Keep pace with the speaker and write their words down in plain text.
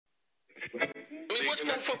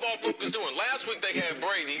what football folk is doing. Last week they had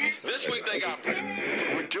Brady. This week they got Pitt.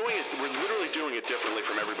 We're literally doing it differently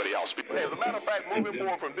from everybody else. As a matter of fact, moving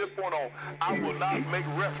forward from this point on, I will not make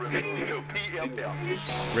reference to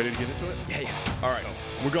PFL. Ready to get into it? Yeah. All right.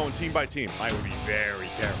 We're going team by team. I would be very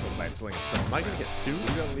careful about slinging stone. Am I going to get sued?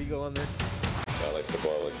 We got legal on this? I like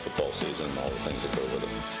football season, and all the things that go with it.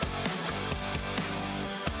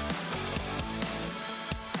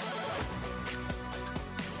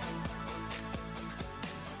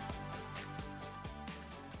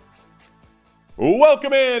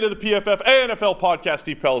 Welcome into the PFF NFL podcast.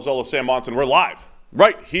 Steve Palazzolo, Sam Monson. We're live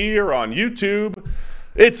right here on YouTube.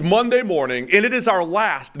 It's Monday morning, and it is our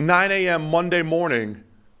last 9 a.m. Monday morning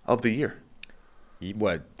of the year.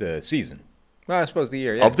 What, the season? Well, I suppose the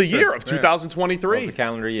year, yeah. Of the year of 2023. Of the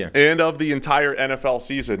calendar year. And of the entire NFL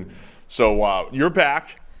season. So you're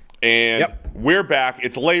back, and we're back.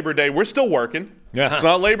 It's Labor Day. We're still working. It's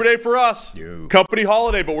not Labor Day for us. Company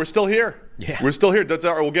holiday, but we're still here. Yeah. We're still here.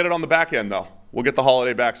 We'll get it on the back end, though. We'll get the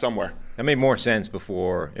holiday back somewhere. That made more sense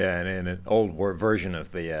before, in an old version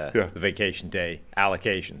of the vacation day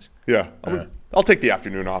allocations. Yeah. I'll take the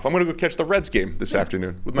afternoon off. I'm going to go catch the Reds game this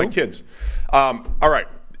afternoon with my kids. All right.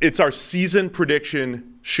 It's our season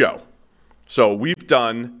prediction show. So we've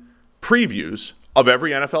done previews of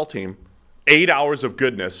every NFL team. 8 hours of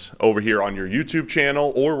goodness over here on your YouTube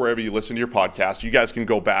channel or wherever you listen to your podcast. You guys can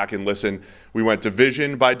go back and listen. We went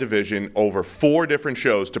division by division over 4 different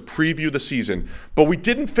shows to preview the season. But we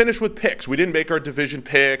didn't finish with picks. We didn't make our division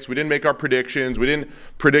picks. We didn't make our predictions. We didn't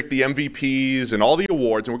predict the MVPs and all the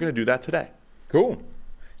awards. And we're going to do that today. Cool.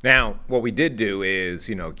 Now, what we did do is,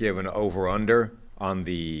 give an over-under on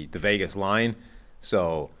the Vegas line.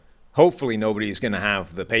 So hopefully nobody's going to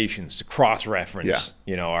have the patience to cross-reference,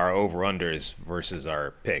 our over-unders versus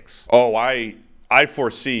our picks. Oh, I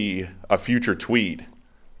foresee a future tweet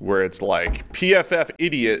where it's like PFF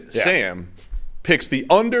idiot Sam picks the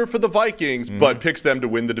under for the Vikings, but picks them to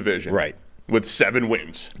win the division. Right. With 7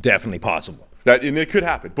 wins. Definitely possible. And it could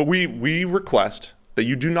happen. But we request that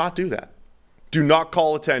you do not do that. Do not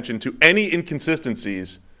call attention to any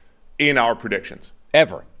inconsistencies in our predictions.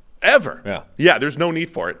 Ever. Yeah. Yeah, there's no need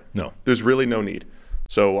for it. No. There's really no need.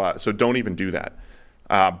 So don't even do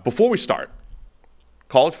that. Before we start,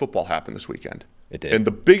 college football happened this weekend. It did. And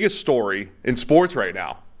the biggest story in sports right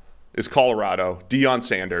now is Colorado, Deion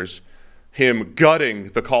Sanders, him gutting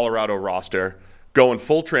the Colorado roster, going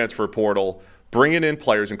full transfer portal, bringing in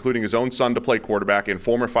players, including his own son to play quarterback and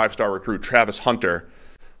former 5-star recruit Travis Hunter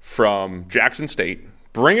from Jackson State,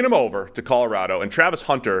 bringing him over to Colorado. And Travis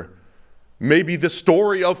Hunter may be the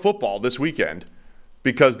story of football this weekend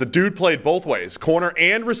because the dude played both ways, corner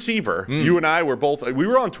and receiver. You and I were we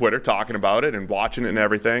were on Twitter talking about it and watching it and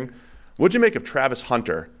everything. What'd you make of Travis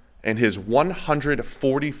Hunter and his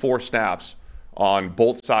 144 snaps on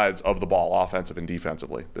both sides of the ball, offensive and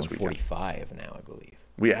defensively this weekend? 145 now, I believe.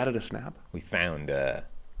 We added a snap? We found an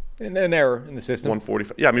error in the system.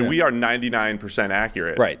 145. Yeah, I mean, we are 99%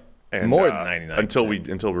 accurate. Right. And, more than 99%.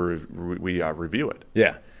 Until we review it.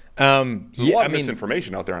 Yeah. There's a lot of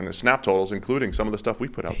misinformation out there on the snap totals, including some of the stuff we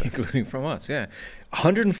put out there. Including from us, yeah.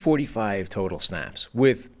 145 total snaps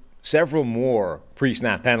with several more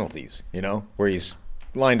pre-snap penalties, where he's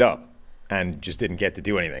lined up and just didn't get to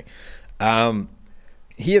do anything.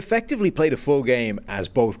 He effectively played a full game as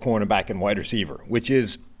both cornerback and wide receiver, which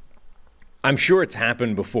is, I'm sure it's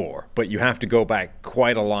happened before, but you have to go back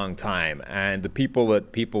quite a long time. And the people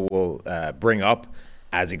that people will bring up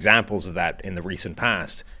as examples of that in the recent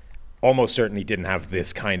past almost certainly didn't have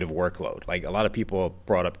this kind of workload. Like a lot of people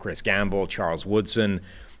brought up Chris Gamble, Charles Woodson.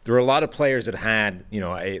 There were a lot of players that had,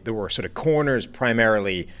 there were sort of corners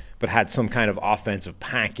primarily, but had some kind of offensive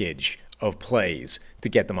package of plays to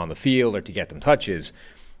get them on the field or to get them touches.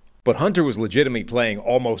 But Hunter was legitimately playing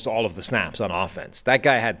almost all of the snaps on offense. That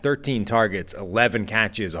guy had 13 targets, 11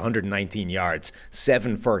 catches, 119 yards,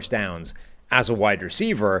 7 first downs as a wide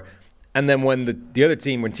receiver. And then when the other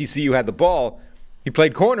team, when TCU had the ball, he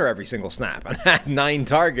played corner every single snap and had 9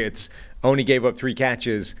 targets, only gave up 3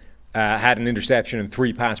 catches, had an interception and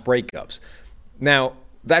 3 pass breakups. Now,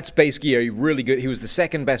 that's basically a really good – he was the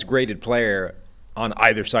second best graded player on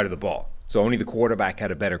either side of the ball. So only the quarterback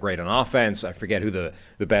had a better grade on offense. I forget who the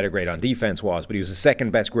better grade on defense was, but he was the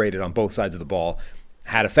second best graded on both sides of the ball,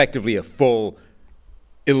 had effectively a full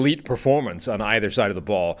elite performance on either side of the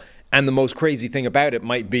ball. And the most crazy thing about it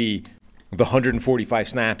might be the 145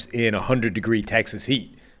 snaps in 100-degree Texas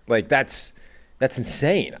heat. Like, that's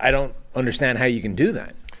insane. I don't understand how you can do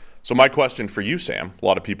that. So my question for you, Sam, a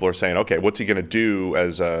lot of people are saying, okay, what's he going to do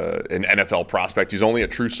as an NFL prospect? He's only a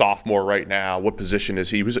true sophomore right now. What position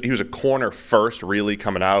is he? He was a corner first, really,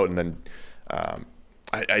 coming out, and then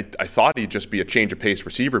I thought he'd just be a change of pace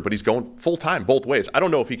receiver, but he's going full time both ways. I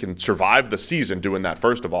don't know if he can survive the season doing that,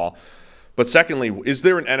 first of all. But secondly, is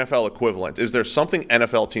there an NFL equivalent? Is there something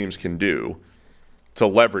NFL teams can do to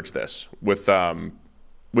leverage this? With Shohei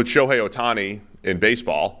Ohtani in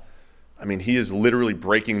baseball, I mean, he is literally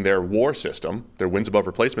breaking their WAR system, their wins above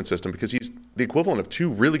replacement system, because he's the equivalent of two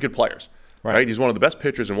really good players. Right? He's one of the best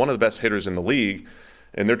pitchers and one of the best hitters in the league,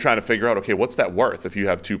 and they're trying to figure out, okay, what's that worth if you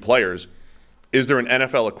have two players? Is there an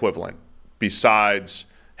NFL equivalent besides,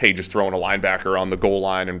 hey, just throwing a linebacker on the goal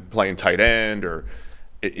line and playing tight end? Or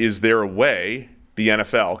is there a way the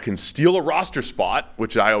NFL can steal a roster spot,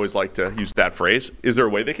 which I always like to use that phrase? Is there a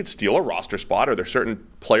way they could steal a roster spot? Are there certain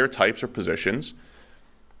player types or positions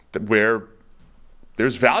where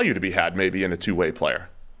there's value to be had maybe in a two-way player?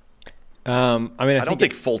 I don't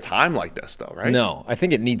think full-time like this, though, right? No, I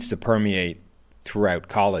think it needs to permeate throughout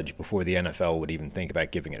college before the NFL would even think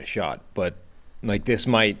about giving it a shot. But like this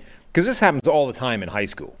might, because this happens all the time in high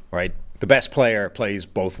school, right? The best player plays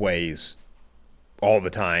both ways all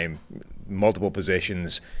the time, multiple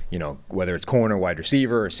positions, whether it's corner, wide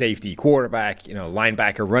receiver, safety, quarterback,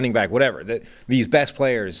 linebacker, running back, whatever. These best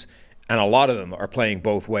players, and a lot of them are playing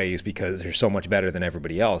both ways because they're so much better than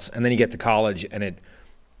everybody else. And then you get to college and it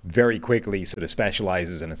very quickly sort of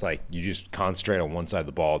specializes, and it's like you just concentrate on one side of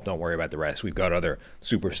the ball. Don't worry about the rest. We've got other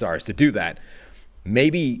superstars to do that.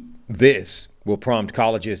 Maybe this will prompt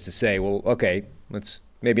colleges to say, well, okay, let's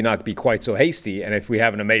maybe not be quite so hasty. And if we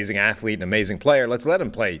have an amazing athlete, an amazing player, let's let him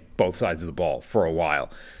play both sides of the ball for a while.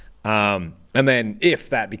 And then if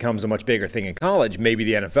that becomes a much bigger thing in college, maybe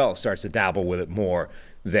the NFL starts to dabble with it more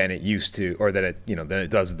than it used to, or than it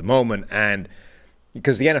does at the moment. And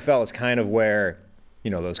because the NFL is kind of where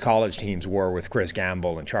those college teams were with Chris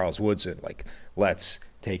Gamble and Charles Woodson. Like, let's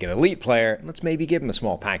take an elite player and let's maybe give him a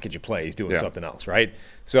small package of plays doing something else, right?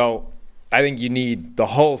 So I think the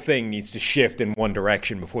whole thing needs to shift in one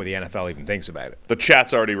direction before the NFL even thinks about it. The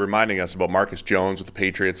chat's already reminding us about Marcus Jones with the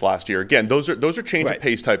Patriots last year. Again, those are change of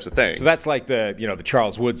pace types of things. So that's like the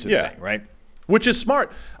Charles Woodson thing, right? Which is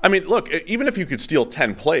smart. I mean, look, even if you could steal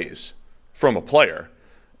 10 plays from a player,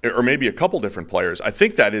 or maybe a couple different players, I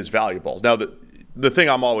think that is valuable. Now, the thing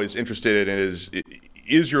I'm always interested in is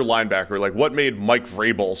your linebacker, like what made Mike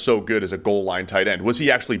Vrabel so good as a goal line tight end? Was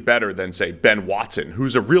he actually better than, say, Ben Watson,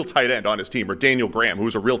 who's a real tight end on his team, or Daniel Graham,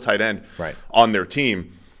 who's a real tight end on their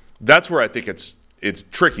team? That's where I think it's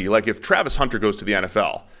tricky. Like if Travis Hunter goes to the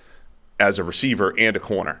NFL as a receiver and a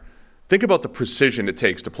corner, think about the precision it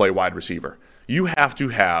takes to play wide receiver. You have to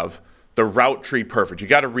have the route tree perfect. You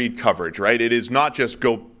got to read coverage, right? It is not just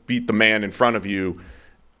go beat the man in front of you.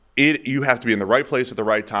 You have to be in the right place at the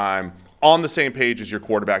right time, on the same page as your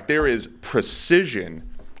quarterback. There is precision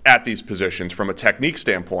at these positions from a technique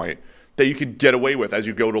standpoint that you could get away with as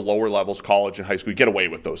you go to lower levels, college and high school. You get away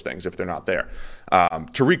with those things if they're not there.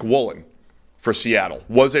 Tariq Woolen for Seattle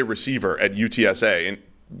was a receiver at UTSA, and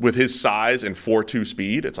with his size and 4.2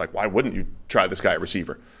 speed, it's like, why wouldn't you try this guy at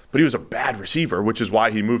receiver? But he was a bad receiver, which is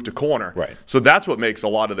why he moved to corner. Right. So that's what makes a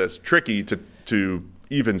lot of this tricky to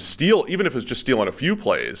even steal, even if it's just stealing a few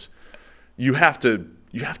plays. You have to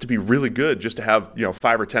be really good just to have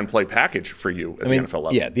 5 or 10 play package for you at the NFL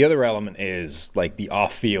level. Yeah, the other element is like the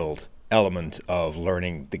off-field element of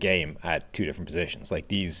learning the game at two different positions. Like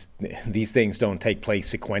these things don't take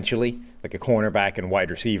place sequentially. Like a cornerback and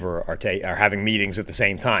wide receiver are having meetings at the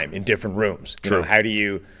same time in different rooms. True. How do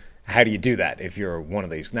you do that if you're one of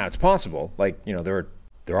these? Now it's possible. Like there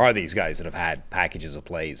are these guys that have had packages of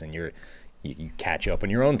plays, and you catch up in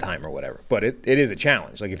your own time or whatever. But it is a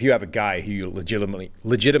challenge. Like if you have a guy who you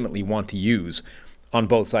legitimately want to use on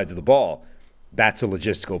both sides of the ball, that's a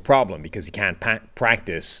logistical problem because he can't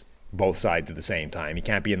practice both sides at the same time. He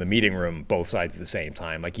can't be in the meeting room both sides at the same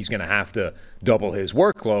time. Like he's going to have to double his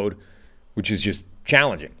workload, which is just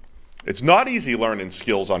challenging. It's not easy learning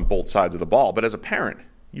skills on both sides of the ball, but as a parent,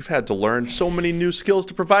 you've had to learn so many new skills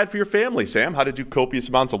to provide for your family, Sam. How to do copious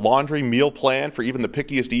amounts of laundry, meal plan for even the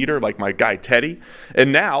pickiest eater like my guy Teddy.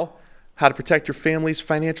 And now, how to protect your family's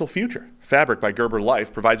financial future. Fabric by Gerber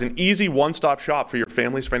Life provides an easy one-stop shop for your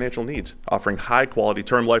family's financial needs, offering high-quality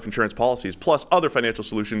term life insurance policies plus other financial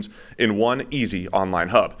solutions in one easy online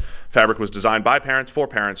hub. Fabric was designed by parents for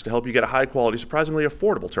parents to help you get a high-quality, surprisingly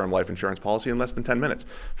affordable term life insurance policy in less than 10 minutes.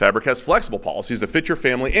 Fabric has flexible policies that fit your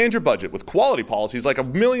family and your budget with quality policies like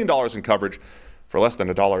 $1 million in coverage for less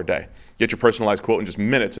than $1 a day. Get your personalized quote in just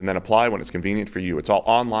minutes and then apply when it's convenient for you. It's all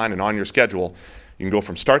online and on your schedule. You can go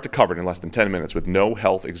from start to covered in less than 10 minutes with no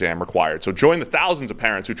health exam required. So join the thousands of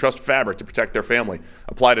parents who trust Fabric to protect their family.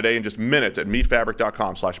 Apply today in just minutes at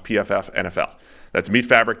meetfabric.com/PFFNFL. That's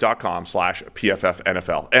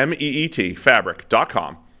meetfabric.com/PFFNFL. MEET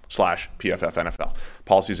fabric.com/PFFNFL.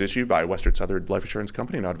 Policies issued by Western Southern Life Insurance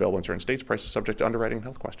Company, not available in certain states. Prices subject to underwriting and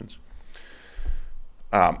health questions.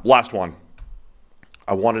 Last one.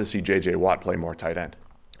 I wanted to see J.J. Watt play more tight end.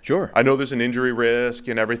 Sure. I know there's an injury risk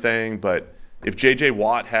and everything, but if J.J.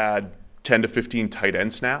 Watt had 10 to 15 tight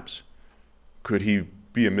end snaps, could he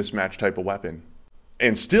be a mismatch type of weapon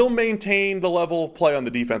and still maintain the level of play on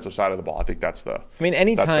the defensive side of the ball? I think that's the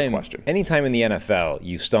question. Anytime in the NFL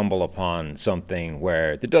you stumble upon something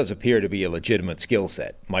where there does appear to be a legitimate skill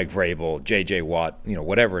set, Mike Vrabel, J.J. Watt,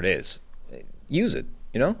 whatever it is, use it,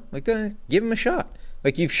 give him a shot.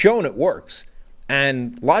 Like, you've shown it works.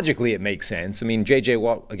 And logically, it makes sense. I mean, J.J.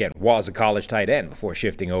 Watt, again, was a college tight end before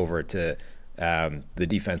shifting over to the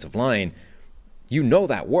defensive line.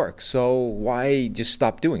 That works. So why just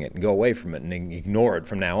stop doing it and go away from it and ignore it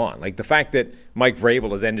from now on? Like, the fact that Mike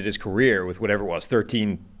Vrabel has ended his career with whatever it was,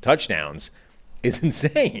 13 touchdowns is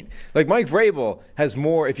insane. Like, Mike Vrabel has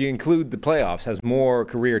more, if you include the playoffs, has more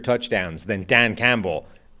career touchdowns than Dan Campbell,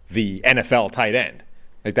 the NFL tight end.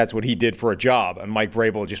 Like, that's what he did for a job. And Mike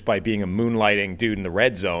Vrabel, just by being a moonlighting dude in the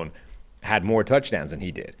red zone, had more touchdowns than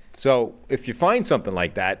he did. So if you find something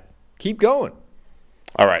like that, keep going.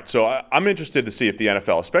 All right, so I'm interested to see if the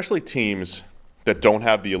NFL, especially teams that don't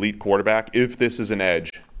have the elite quarterback, if this is an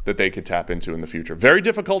edge that they could tap into in the future. Very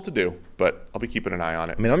difficult to do, but I'll be keeping an eye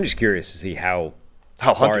on it. I mean, I'm just curious to see how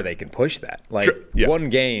far they can push that. Like,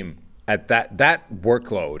 one game at that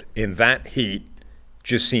workload in that heat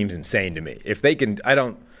just seems insane to me. If they can,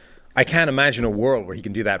 I can't imagine a world where he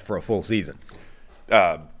can do that for a full season.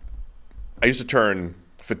 I used to turn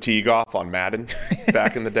fatigue off on Madden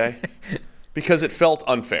back in the day because it felt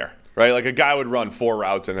unfair, right? Like, a guy would run 4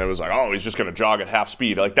 routes and it was like, oh, he's just going to jog at half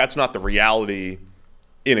speed. Like, that's not the reality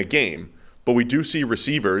in a game. But we do see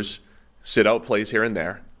receivers sit out plays here and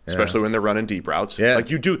there, especially when they're running deep routes. Yeah. Like,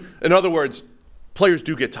 you do. In other words, players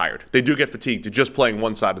do get tired. They do get fatigued to just playing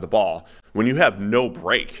one side of the ball. When you have no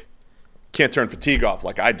break, can't turn fatigue off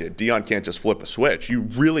like I did. Dion can't just flip a switch. You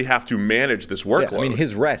really have to manage this workload. Yeah, I mean,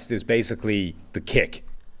 his rest is basically the kick,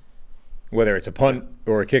 whether it's a punt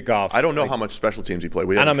or a kickoff. I don't know how much special teams he played.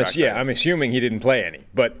 I'm assuming he didn't play any.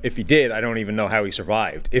 But if he did, I don't even know how he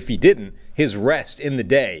survived. If he didn't, his rest in the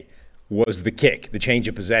day was the kick, the change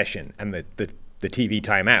of possession, and the TV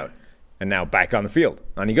timeout. And now back on the field.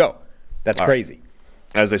 On you go. That's crazy. Right.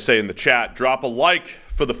 As they say in the chat, drop a like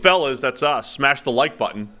for the fellas. That's us. Smash the like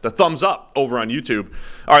button, the thumbs up over on YouTube.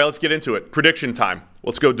 All right, let's get into it. Prediction time.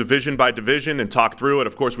 Let's go division by division and talk through it.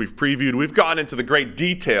 Of course, we've gone into the great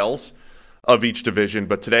details of each division,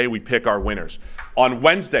 but today we pick our winners. On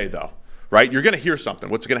Wednesday, though, right, you're going to hear something.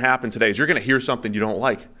 What's going to happen today is you're going to hear something you don't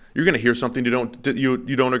like. You're going to hear something you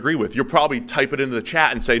don't agree with. You'll probably type it into the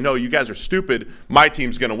chat and say, no, you guys are stupid. My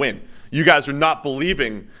team's going to win. You guys are not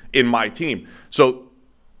believing in my team. So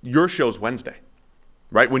your show's Wednesday,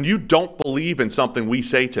 right? When you don't believe in something we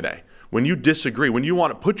say today, when you disagree, when you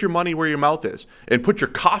want to put your money where your mouth is and put your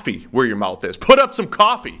coffee where your mouth is, put up some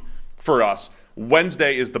coffee for us.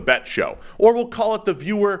 Wednesday is the bet show, or we'll call it the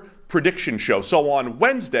viewer prediction show. So on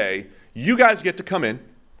Wednesday, you guys get to come in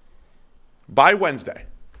by Wednesday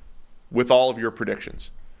with all of your predictions,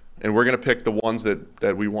 and we're going to pick the ones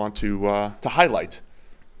that we want to highlight.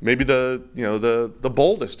 Maybe the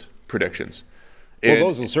boldest predictions. Well,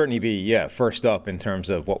 those will certainly be, first up in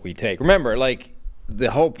terms of what we take. Remember, like,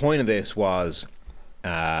 the whole point of this was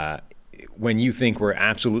when you think we're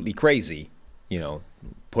absolutely crazy,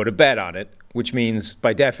 put a bet on it, which means,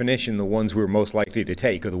 by definition, the ones we're most likely to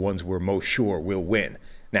take are the ones we're most sure will win.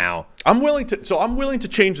 Now, I'm willing to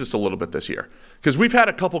change this a little bit this year, because we've had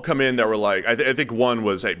a couple come in that were like, I think one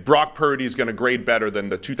was, hey, Brock Purdy is going to grade better than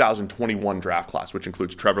the 2021 draft class, which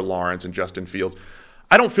includes Trevor Lawrence and Justin Fields.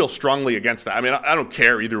 I don't feel strongly against that. I mean, I don't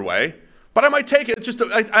care either way, but I might take it. It's just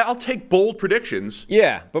I'll take bold predictions.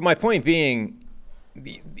 Yeah, but my point being,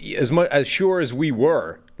 as sure as we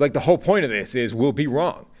were, like, the whole point of this is we'll be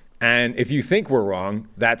wrong. And if you think we're wrong,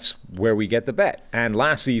 that's where we get the bet. And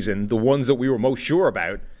last season, the ones that we were most sure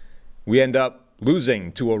about, we end up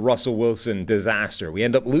losing to a Russell Wilson disaster. We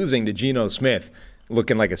end up losing to Geno Smith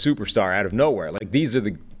looking like a superstar out of nowhere. Like,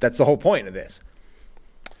 that's the whole point of this.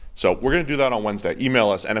 So we're going to do that on Wednesday.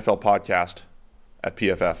 Email us,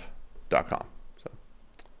 nflpodcast@pff.com. So,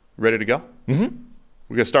 ready to go? Mm-hmm.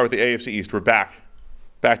 We're going to start with the AFC East. We're back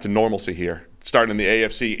to normalcy here, starting in the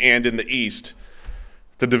AFC and in the East.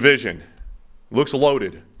 The division looks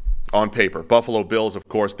loaded on paper. Buffalo Bills, of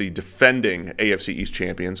course, the defending AFC East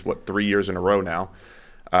champions, 3 years in a row now.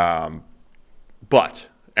 But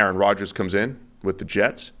Aaron Rodgers comes in with the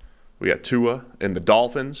Jets. We got Tua and the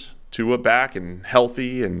Dolphins. Tua back and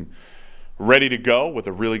healthy and ready to go with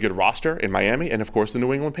a really good roster in Miami. And, of course, the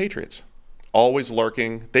New England Patriots. Always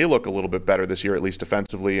lurking. They look a little bit better this year, at least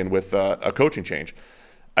defensively, and with a coaching change.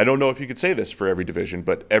 I don't know if you could say this for every division,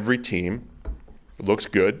 but every team looks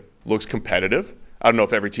good, looks competitive. I don't know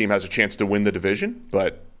if every team has a chance to win the division,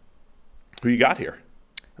 but who you got here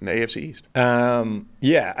in the AFC East?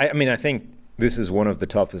 I think this is one of the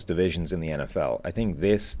toughest divisions in the NFL. I think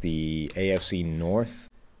the AFC North,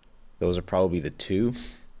 those are probably the two.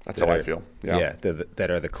 That's how I feel. Yeah,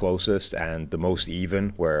 that are the closest and the most even,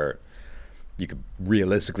 where you could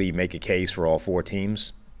realistically make a case for all four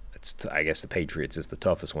teams. I guess the Patriots is the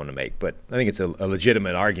toughest one to make, but I think it's a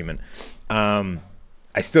legitimate argument.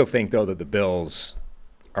 I still think, though, that the Bills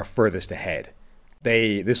are furthest ahead.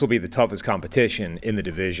 This will be the toughest competition in the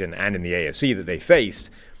division and in the AFC that they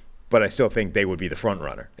faced, but I still think they would be the front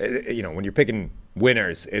runner. When you're picking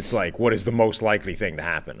winners, it's like, what is the most likely thing to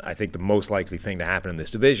happen? I think the most likely thing to happen in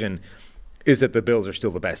this division is that the Bills are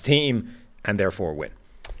still the best team and therefore win.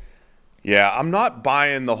 Yeah, I'm not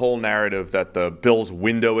buying the whole narrative that the Bills'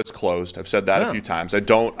 window is closed. I've said that a few times. I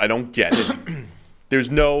don't get it.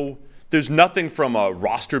 There's nothing from a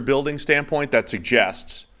roster building standpoint that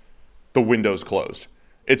suggests the window's closed.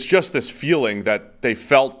 It's just this feeling that they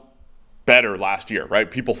felt better last year,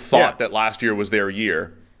 right? People thought that last year was their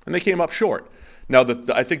year, and they came up short. Now,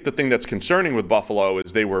 I think the thing that's concerning with Buffalo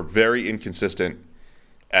is they were very inconsistent.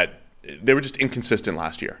 They were just inconsistent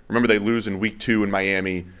last year. Remember, they lose in week 2 in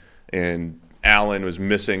Miami, and Allen was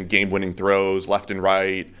missing game-winning throws left and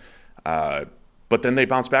right. But then they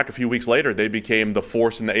bounced back a few weeks later. They became the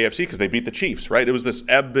force in the AFC because they beat the Chiefs, right? It was this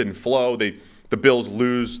ebb and flow. The Bills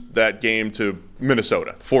lose that game to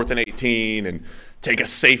Minnesota, 4th and 18, and take a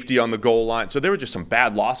safety on the goal line. So there were just some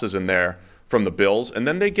bad losses in there from the Bills. And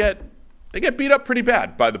then they get beat up pretty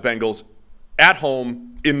bad by the Bengals at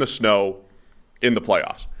home, in the snow, in the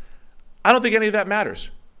playoffs. I don't think any of that matters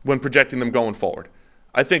when projecting them going forward.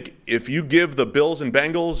 I think if you give the Bills and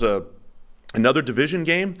Bengals another division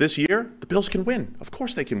game this year, the Bills can win. Of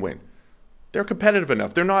course they can win. They're competitive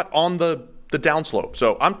enough. They're not on the downslope.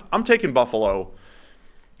 So I'm taking Buffalo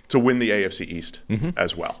to win the AFC East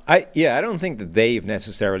as well. I don't think that they've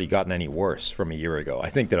necessarily gotten any worse from a year ago. I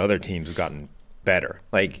think that other teams have gotten better.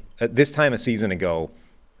 Like at this time a season ago,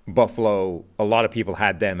 Buffalo, a lot of people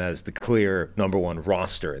had them as the clear number one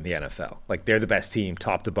roster in the NFL. Like they're the best team,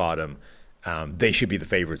 top to bottom. They should be the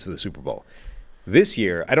favorites for the Super Bowl. This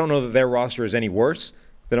year, I don't know that their roster is any worse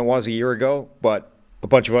than it was a year ago, but a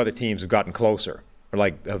bunch of other teams have gotten closer, or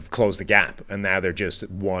have closed the gap, and now they're just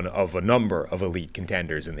one of a number of elite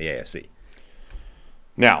contenders in the AFC.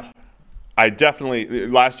 Now, I definitely,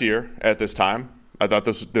 last year at this time, I thought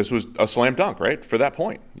this was a slam dunk, right? For that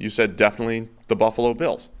point. You said definitely the Buffalo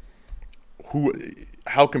Bills.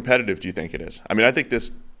 How competitive do you think it is? I mean, I think this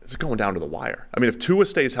is going down to the wire. I mean, if Tua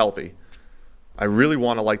stays healthy, I really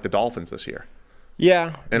want to like the Dolphins this year.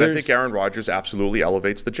 Yeah. And I think Aaron Rodgers absolutely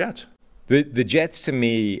elevates the Jets. The Jets, to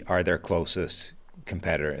me, are their closest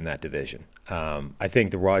competitor in that division. I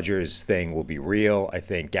think the Rodgers thing will be real. I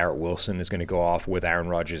think Garrett Wilson is going to go off with Aaron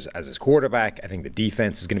Rodgers as his quarterback. I think the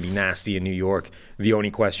defense is going to be nasty in New York. The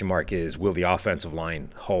only question mark is, will the offensive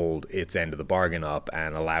line hold its end of the bargain up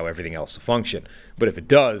and allow everything else to function? But if it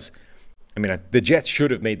does, I mean, the Jets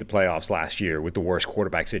should have made the playoffs last year with the worst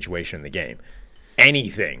quarterback situation in the game.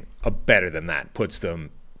 Anything better than that puts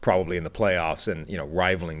them probably in the playoffs and,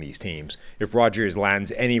 rivaling these teams. If Rodgers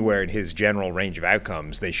lands anywhere in his general range of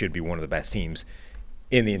outcomes, they should be one of the best teams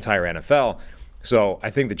in the entire NFL. So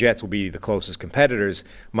I think the Jets will be the closest competitors.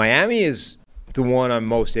 Miami is the one I'm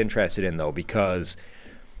most interested in, though, because,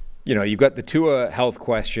 you've got the Tua health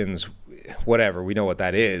questions, whatever, we know what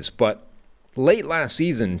that is. But late last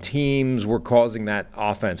season, teams were causing that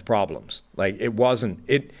offense problems. Like, it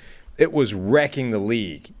was wrecking the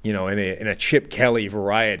league, in a Chip Kelly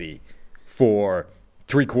variety for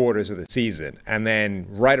 3/4 of the season. And then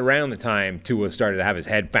right around the time Tua started to have his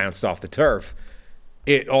head bounced off the turf,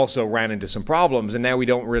 it also ran into some problems. And now we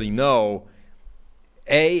don't really know,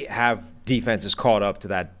 have defenses caught up to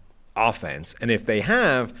that offense? And if they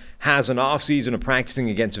has an offseason of practicing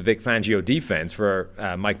against a Vic Fangio defense for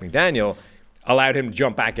Mike McDaniel allowed him to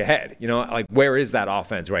jump back ahead? Where is that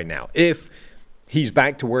offense right now? If he's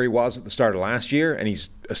back to where he was at the start of last year and he's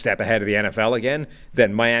a step ahead of the NFL again,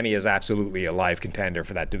 then Miami is absolutely a live contender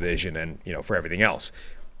for that division and, for everything else.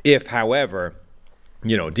 If, however,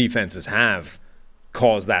 defenses have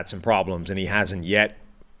cause that some problems, and he hasn't yet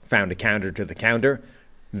found a counter to the counter,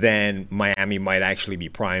 then Miami might actually be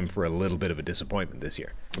primed for a little bit of a disappointment this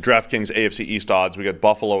year. DraftKings AFC East odds, we got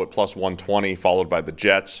Buffalo at plus 120, followed by the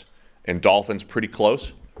Jets and Dolphins pretty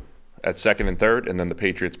close at second and third, and then the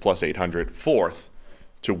Patriots plus 800 fourth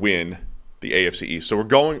to win the AFC East. So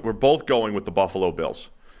we're both going with the Buffalo Bills.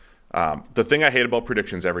 The thing I hate about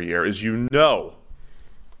predictions every year is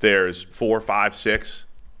there's 4, 5, 6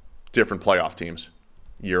 different playoff teams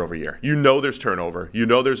year over year. There's turnover.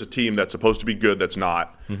 There's a team that's supposed to be good that's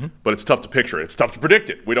not, but it's tough to picture it. It's tough to predict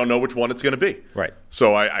it. We don't know which one it's going to be. Right.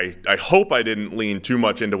 So I hope I didn't lean too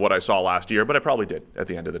much into what I saw last year, but I probably did at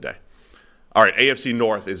the end of the day. All right, AFC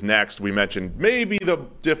North is next. We mentioned maybe the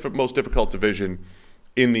most difficult division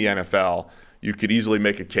in the NFL. You could easily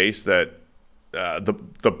make a case that the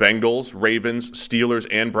Bengals, Ravens, Steelers,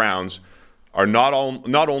 and Browns are not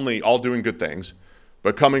only all doing good things,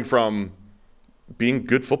 but coming from being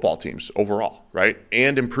good football teams overall, right?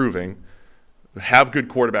 And improving, have good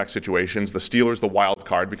quarterback situations. The Steelers, the wild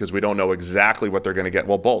card, because we don't know exactly what they're going to get.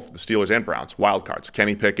 Well, both the Steelers and Browns, wild cards.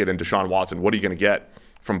 Kenny Pickett and Deshaun Watson, what are you going to get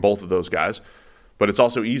from both of those guys? But it's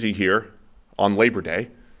also easy here on Labor Day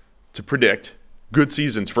to predict good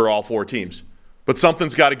seasons for all four teams. But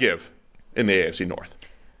something's got to give in the AFC North.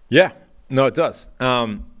 Yeah, no, it does.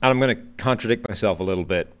 And I'm going to contradict myself a little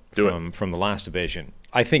bit from the last division.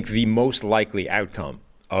 I think the most likely outcome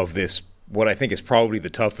of this, what I think is probably the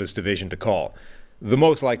toughest division to call, the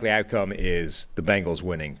most likely outcome is the Bengals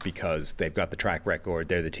winning because they've got the track record.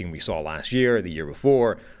 They're the team we saw last year, the year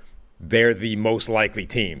before. They're the most likely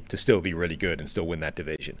team to still be really good and still win that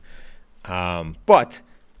division. But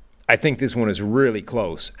I think this one is really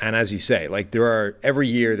close. And as you say, like every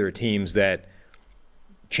year there are teams that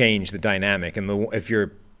change the dynamic. And if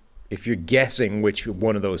you're guessing which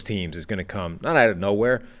one of those teams is going to come, not out of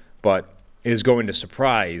nowhere, but is going to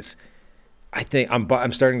surprise, I think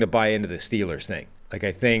I'm starting to buy into the Steelers thing. Like,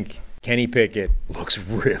 I think Kenny Pickett looks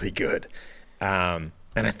really good.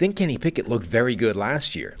 And I think Kenny Pickett looked very good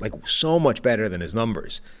last year, like so much better than his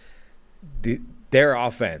numbers. Their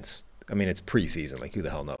offense, I mean, it's preseason, like who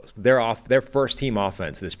the hell knows? Their first team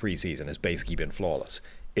offense this preseason has basically been flawless.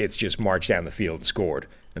 It's just marched down the field and scored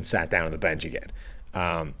and sat down on the bench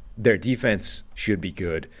again. Their defense should be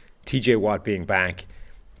good. TJ Watt being back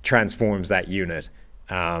transforms that unit.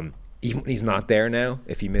 Even when he's not there now,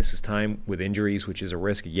 if he misses time with injuries, which is a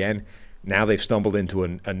risk again, now they've stumbled into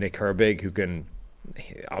a Nick Herbig who can,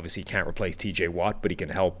 obviously can't replace TJ Watt, but he can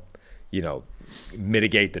help,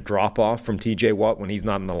 mitigate the drop-off from TJ Watt when he's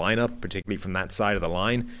not in the lineup, particularly from that side of the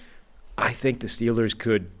line. I think the Steelers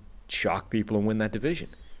could shock people and win that division.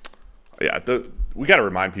 Yeah, we got to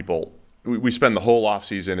remind people, we spend the whole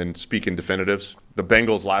offseason and speak in definitives. The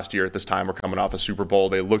Bengals last year at this time were coming off a Super Bowl.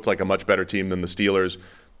 They looked like a much better team than the Steelers.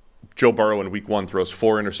 Joe Burrow in week 1 throws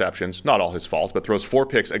 4 interceptions, not all his fault, but throws 4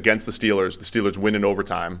 picks against the Steelers. The Steelers win in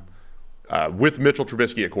overtime with Mitchell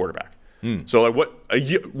Trubisky at quarterback. So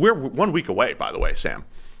we're 1 week away, by the way, Sam.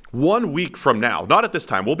 1 week from now, not at this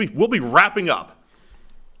time, we'll be wrapping up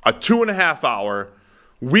a 2.5-hour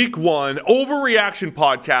Week 1 overreaction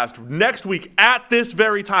podcast next week at this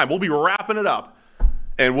very time. We'll be wrapping it up,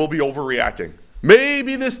 and we'll be overreacting.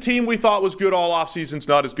 Maybe this team we thought was good all offseason's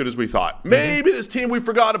not as good as we thought. Maybe this team we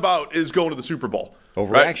forgot about is going to the Super Bowl.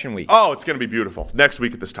 Overreaction week. Oh, it's going to be beautiful. Next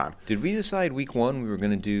week at this time. Did we decide week 1 we were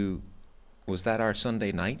going to do, was that our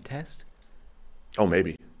Sunday night test? Oh,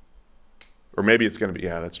 maybe. Or maybe it's going to be,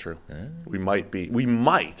 yeah, that's true. We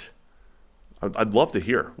might. I'd love to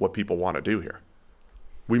hear what people want to do here.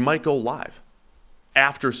 We might go live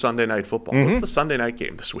after Sunday Night Football. What's the Sunday night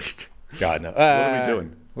game this week? God, no. What are we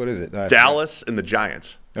doing? What is it? Dallas and the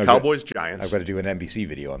Giants. Okay. Cowboys, Giants. I've got to do an NBC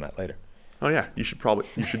video on that later. Oh, yeah. You should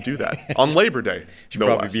do that on Labor Day. You should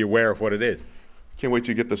probably be aware of what it is. Can't wait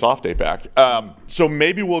to get this off day back. So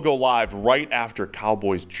maybe we'll go live right after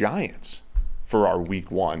Cowboys, Giants for our Week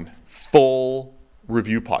 1 full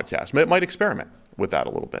review podcast. Might experiment with that a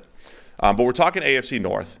little bit. But we're talking AFC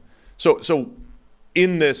North. So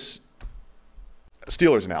in this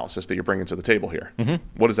Steelers analysis that you're bringing to the table here,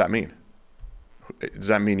 what does that mean? Does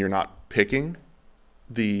that mean you're not picking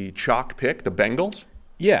the chalk pick, the Bengals?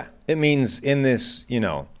 Yeah, it means in this,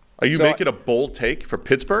 Are you making a bold take for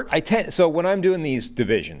Pittsburgh? So when I'm doing these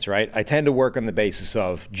divisions, right, I tend to work on the basis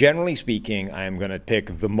of, generally speaking, I'm going to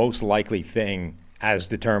pick the most likely thing as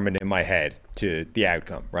determined in my head to the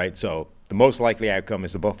outcome, right? So the most likely outcome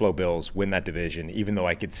is the Buffalo Bills win that division, even though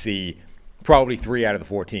I could see probably 3 out of the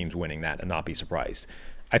 4 teams winning that and not be surprised.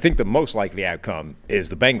 I think the most likely outcome is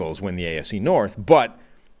the Bengals win the AFC North, but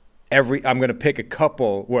I'm going to pick a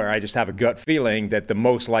couple where I just have a gut feeling that the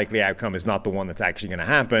most likely outcome is not the one that's actually going to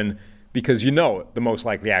happen, because the most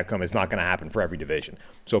likely outcome is not going to happen for every division.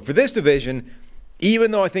 So for this division,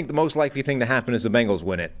 even though I think the most likely thing to happen is the Bengals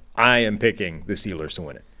win it, I am picking the Steelers to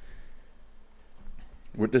win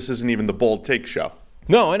it. This isn't even the bold take show.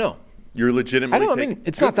 No, I know. You're legitimately I mean,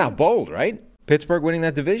 it's not that bold, right? Pittsburgh winning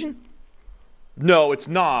that division? No, it's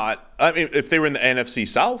not. I mean, if they were in the NFC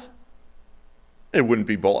South, it wouldn't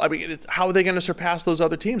be bold. I mean, how are they going to surpass those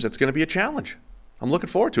other teams? It's going to be a challenge. I'm looking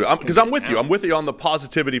forward to it. Because I'm with you. I'm with you on the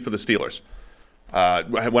positivity for the Steelers.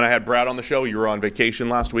 When I had Brad on the show, you were on vacation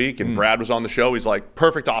last week, and Brad was on the show. He's like,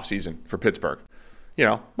 perfect offseason for Pittsburgh.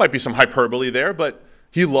 Might be some hyperbole there, but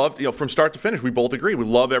he loved, from start to finish, we both agree. We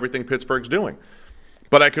love everything Pittsburgh's doing.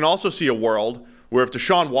 But I can also see a world where if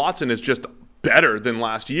Deshaun Watson is just better than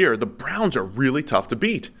last year, the Browns are really tough to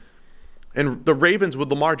beat. And the Ravens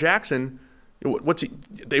with Lamar Jackson,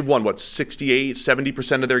 they've won, 68,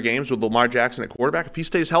 70% of their games with Lamar Jackson at quarterback. If he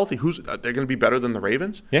stays healthy, they're going to be better than the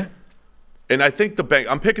Ravens? Yeah. And I think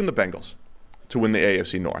I'm picking the Bengals to win the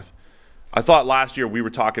AFC North. I thought last year we were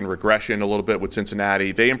talking regression a little bit with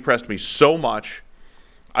Cincinnati. They impressed me so much.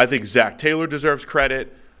 I think Zach Taylor deserves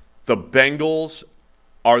credit. The Bengals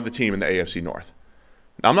are the team in the AFC North.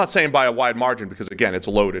 Now, I'm not saying by a wide margin because, again, it's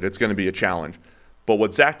loaded. It's going to be a challenge. But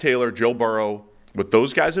what Zach Taylor, Joe Burrow, what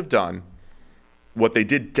those guys have done, what they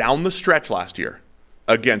did down the stretch last year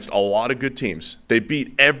against a lot of good teams. They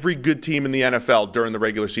beat every good team in the NFL during the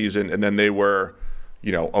regular season, and then they were,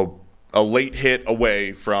 a late hit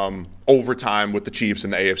away from overtime with the Chiefs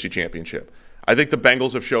in the AFC Championship. I think the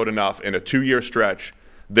Bengals have showed enough in a 2-year stretch.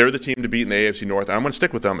 They're the team to beat in the AFC North, and I'm going to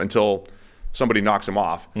stick with them until somebody knocks them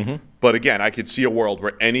off. Mm-hmm. But again, I could see a world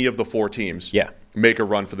where any of the 4 teams make a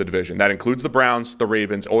run for the division. That includes the Browns, the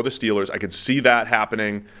Ravens, or the Steelers. I could see that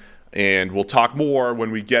happening, and we'll talk more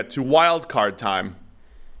when we get to wild card time.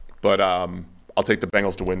 But I'll take the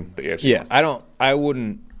Bengals to win the AFC North. Yeah, I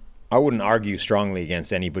wouldn't argue strongly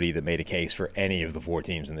against anybody that made a case for any of the 4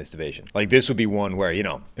 teams in this division. Like, this would be one where,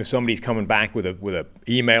 if somebody's coming back with a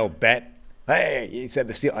email bet, hey, you said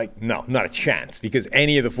the Steelers. Like, no, not a chance, because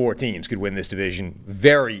any of the 4 teams could win this division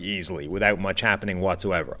very easily without much happening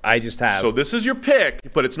whatsoever. So this is your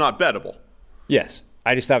pick, but it's not bettable. Yes.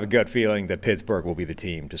 I just have a gut feeling that Pittsburgh will be the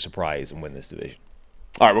team to surprise and win this division.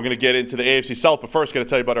 All right, we're going to get into the AFC South, but first, going to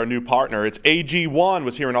tell you about our new partner. It's AG1.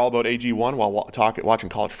 Was hearing all about AG1 while watching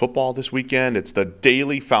college football this weekend. It's the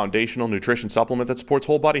daily foundational nutrition supplement that supports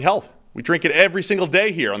whole body health. We drink it every single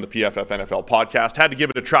day here on the PFF NFL podcast. Had to give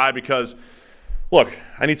it a try because, look,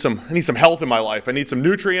 I need some health in my life. I need some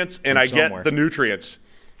nutrients, and I get the nutrients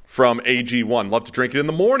from AG1. Love to drink it in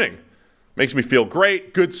the morning. Makes me feel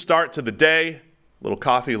great. Good start to the day. A little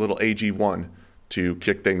coffee, a little AG1 to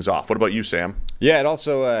kick things off. What about you, Sam? Yeah, it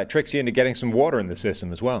also tricks you into getting some water in the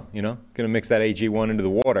system as well. Going to mix that AG1 into the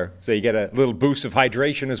water, so you get a little boost of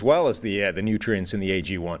hydration as well as the nutrients in the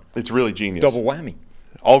AG1. It's really genius. Double whammy.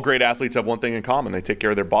 All great athletes have one thing in common. They take care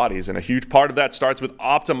of their bodies, and a huge part of that starts with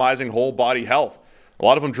optimizing whole body health. A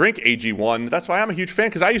lot of them drink AG1. That's why I'm a huge fan,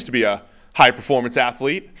 because I used to be a high-performance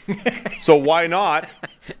athlete. So why not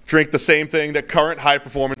drink the same thing that current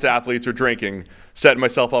high-performance athletes are drinking, setting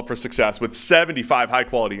myself up for success with 75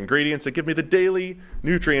 high-quality ingredients that give me the daily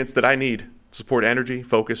nutrients that I need to support energy,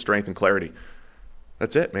 focus, strength, and clarity.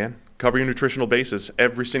 That's it, man. Cover your nutritional basis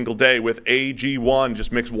every single day with AG1.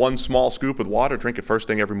 Just mix 1 small scoop with water. Drink it first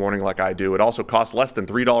thing every morning like I do. It also costs less than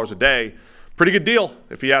 $3 a day. Pretty good deal,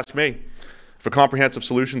 if you ask me. For comprehensive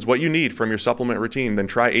solutions, what you need from your supplement routine, then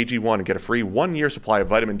try AG1 and get a free 1-year supply of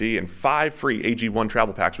vitamin D and 5 free AG1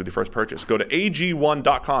 travel packs with your first purchase. Go to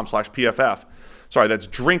ag1.com/PFF. Sorry, that's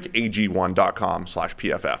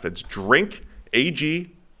drinkag1.com/PFF. It's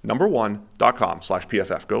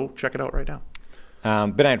drinkag1.com/PFF. Go check it out right now.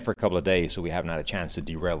 Been out for a couple of days, so we haven't had a chance to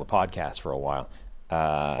derail the podcast for a while.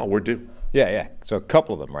 We're due. Yeah. So a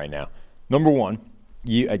couple of them right now. Number one,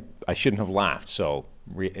 I shouldn't have laughed so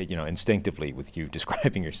instinctively with you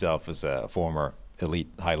describing yourself as a former elite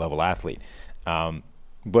high-level athlete.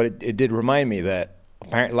 But it did remind me that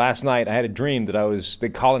apparently last night I had a dream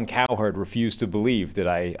that Colin Cowherd refused to believe that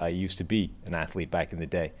I used to be an athlete back in the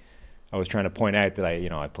day. I was trying to point out that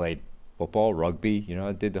I played football, rugby,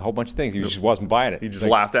 I did a whole bunch of things. He just wasn't buying it. He just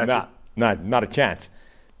laughed at you? Not a chance.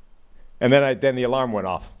 And then the alarm went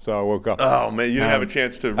off, so I woke up. Oh, man, you didn't have a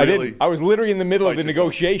chance to really... I was literally in the middle of the yourself.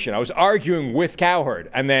 Negotiation. I was arguing with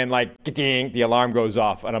Cowherd, and then, ding, the alarm goes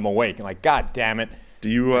off, and I'm awake. And God damn it. Do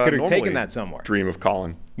you could have taken that somewhere. Dream of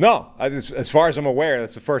Colin? No. As far as I'm aware,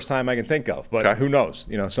 that's the first time I can think of. But okay. Who knows?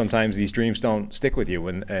 Sometimes these dreams don't stick with you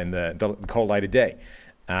in the cold light of day.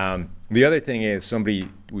 The other thing is we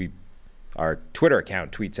our Twitter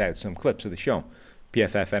account tweets out some clips of the show,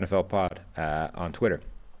 PFF NFL Pod on Twitter,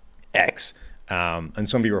 X. And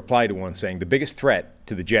somebody replied to one saying, the biggest threat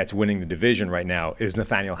to the Jets winning the division right now is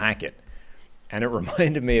Nathaniel Hackett. And it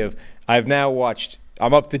reminded me of, I'm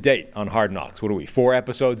up to date on Hard Knocks. What are we, 4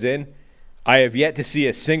 episodes in? I have yet to see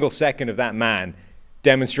a single second of that man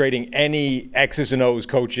demonstrating any X's and O's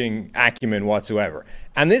coaching acumen whatsoever.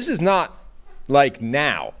 And this is not like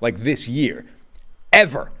now, like this year,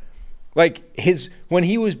 ever. Like when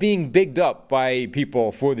he was being bigged up by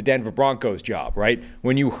people for the Denver Broncos job, right?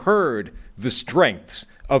 When you heard the strengths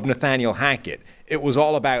of Nathaniel Hackett, it was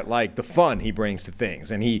all about like the fun he brings to things.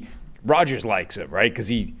 And Rodgers likes him, right? Because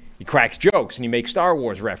he cracks jokes and he makes Star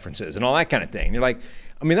Wars references and all that kind of thing. And you're like,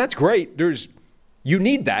 I mean, that's great. You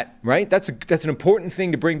need that, right? That's an important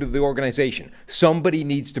thing to bring to the organization. Somebody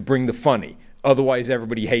needs to bring the funny. Otherwise,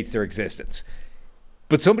 everybody hates their existence.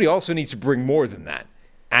 But somebody also needs to bring more than that.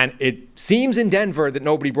 And it seems in Denver that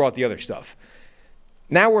nobody brought the other stuff.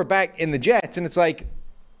 Now we're back in the Jets, and it's like,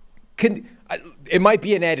 it might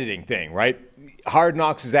be an editing thing, right? Hard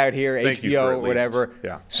Knocks is out here, Thank you for HBO, at whatever. least.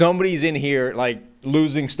 Yeah. Somebody's in here, like,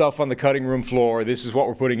 losing stuff on the cutting room floor. This is what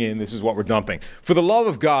we're putting in. This is what we're dumping. For the love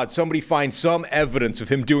of God, somebody find some evidence of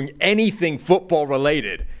him doing anything football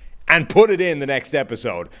related and put it in the next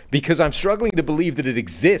episode, because I'm struggling to believe that it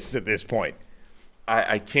exists at this point.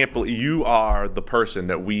 I can't believe you are the person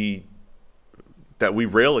that we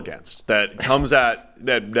rail against, that comes at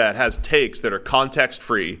that has takes that are context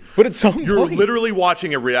free. But at some you're point, literally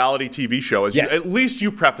watching a reality TV show. Yes. At least you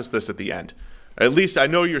preface this at the end. At least I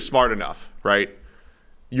know you're smart enough, right?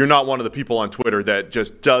 You're not one of the people on Twitter that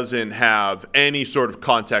just doesn't have any sort of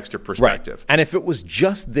context or perspective. Right. And if it was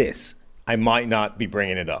just this, I might not be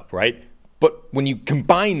bringing it up, right? But when you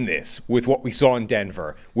combine this with what we saw in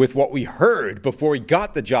Denver, with what we heard before he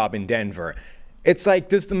got the job in Denver, it's like,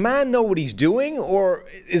 does the man know what he's doing, or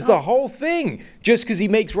is the whole thing just because he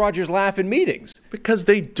makes Rodgers laugh in meetings? Because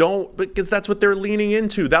that's what they're leaning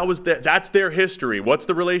into. That's their history. What's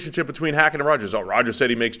the relationship between Hackett and Rodgers? Oh, Rodgers said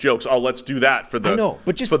he makes jokes. Oh, let's do that for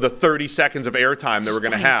the 30 seconds of airtime that we're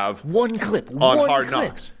going to have. One clip on Hard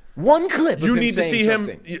Knocks. One clip. You need to see him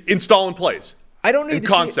installing plays. I don't need to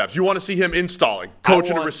concepts. You want to see him installing,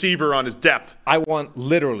 coaching a receiver on his depth. I want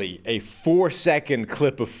literally a 4-second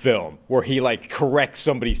clip of film where he like corrects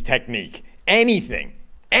somebody's technique. Anything.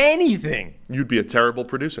 You'd be a terrible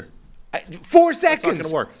producer. 4 seconds. That's not going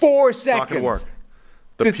to work. 4 seconds. It's not going to work.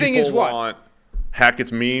 The thing is what? Want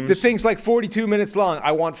Hackett's memes. The thing's like 42 minutes long.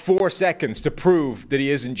 I want 4 seconds to prove that he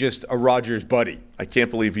isn't just a Rodgers buddy. I can't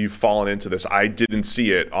believe you've fallen into this. I didn't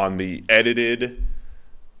see it on the edited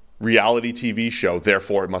reality TV show,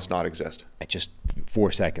 therefore it must not exist. Just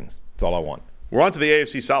 4 seconds. That's all I want. We're on to the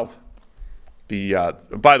AFC South.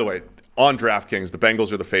 By the way, on DraftKings, the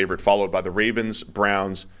Bengals are the favorite, followed by the Ravens,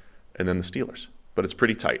 Browns, and then the Steelers. But it's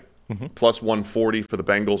pretty tight. Plus 140 for the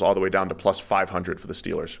Bengals, all the way down to plus 500 for the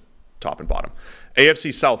Steelers, top and bottom.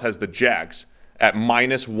 AFC South has the Jags at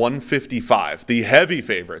minus 155, the heavy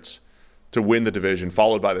favorites to win the division,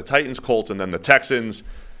 followed by the Titans, Colts, and then the Texans.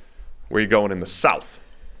 Where are you going in the South?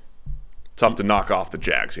 Tough to knock off the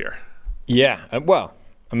Jags here. Yeah, well,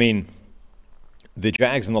 I mean, the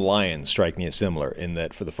Jags and the Lions strike me as similar in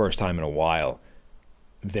that for the first time in a while,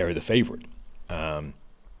 they're the favorite. And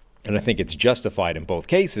I think it's justified in both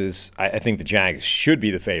cases. I think the Jags should be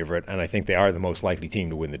the favorite, and I think they are the most likely team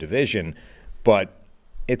to win the division. But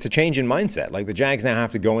it's a change in mindset. Like, the Jags now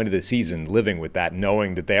have to go into the season living with that,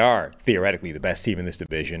 knowing that they are theoretically the best team in this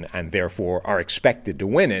division and therefore are expected to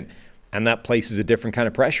win it. And that places a different kind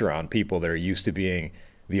of pressure on people that are used to being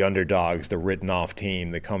the underdogs, the written-off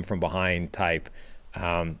team, the come-from-behind type.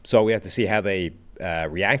 So we have to see how they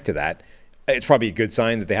react to that. It's probably a good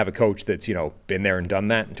sign that they have a coach that's, been there and done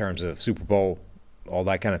that in terms of Super Bowl, all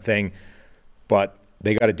that kind of thing. But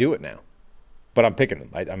they got to do it now. But I'm picking them.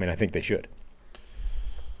 I think they should.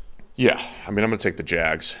 Yeah, I'm going to take the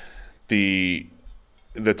Jags. The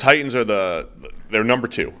Titans are they're number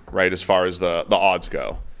 2, right, as far as the odds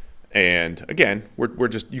go. And again, we're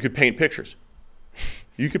just, you could paint pictures.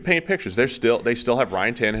 You could paint pictures. They still have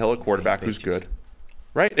Ryan Tannehill at quarterback who's good.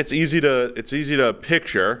 Right? It's easy to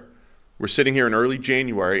picture. We're sitting here in early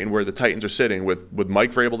January and where the Titans are sitting with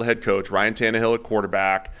Mike Vrabel the head coach, Ryan Tannehill at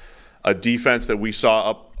quarterback, a defense that we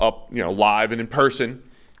saw up live and in person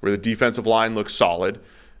where the defensive line looks solid,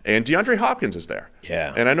 and DeAndre Hopkins is there.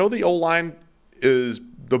 Yeah. And I know the O-line is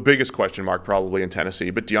the biggest question mark probably in Tennessee,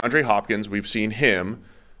 but DeAndre Hopkins, we've seen him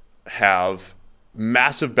have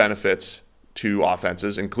massive benefits to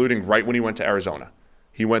offenses, including right when he went to Arizona.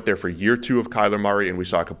 He went there for year 2 of Kyler Murray, and we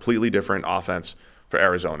saw a completely different offense for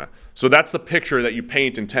Arizona. So that's the picture that you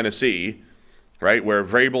paint in Tennessee right? Where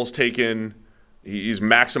Vrabel's he's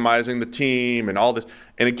maximizing the team and all this.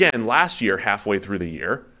 And again, last year, halfway through the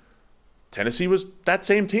year, Tennessee was that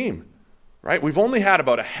same team, right? We've only had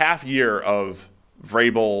about a half year of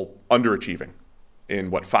Vrabel underachieving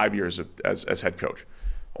in 5 years as head coach.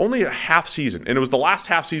 Only a half season, and it was the last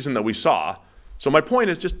half season that we saw. So my point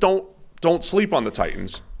is, just don't sleep on the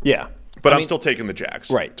Titans. Yeah, but I'm still taking the Jags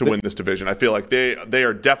to win this division. I feel like they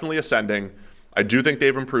are definitely ascending. I do think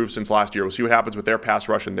they've improved since last year. We'll see what happens with their pass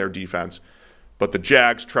rush and their defense. But the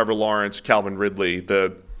Jags, Trevor Lawrence, Calvin Ridley,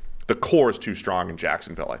 the core is too strong in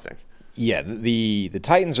Jacksonville, I think. Yeah, the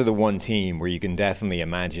Titans are the one team where you can definitely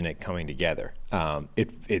imagine it coming together.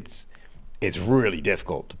 It's really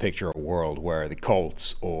difficult to picture a world where the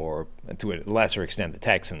Colts, or to a lesser extent the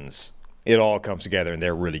Texans, it all comes together and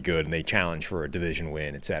they're really good and they challenge for a division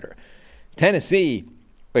win, etc. Tennessee,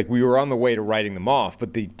 like, we were on the way to writing them off,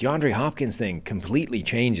 but the DeAndre Hopkins thing completely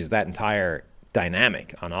changes that entire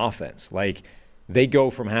dynamic on offense. Like, they go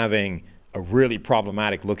from having a really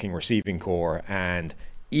problematic looking receiving core, and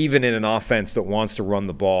even in an offense that wants to run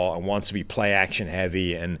the ball and wants to be play action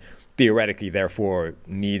heavy and theoretically therefore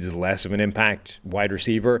needs less of an impact wide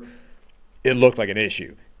receiver, it looked like an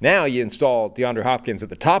issue. Now you install DeAndre Hopkins at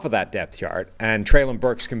the top of that depth chart, and Treylon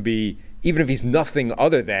Burks can be, even if he's nothing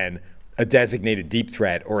other than a designated deep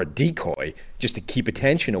threat or a decoy, just to keep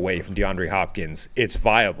attention away from DeAndre Hopkins, it's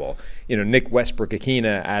viable. Nick Westbrook-Ikhine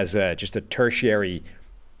as just a tertiary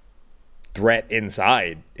threat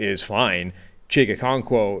inside is fine. Chig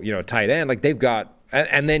Okonkwo, tight end, like they've got,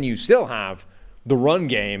 and then you still have the run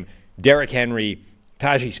game. Derrick Henry,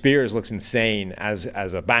 Tajee Spears looks insane as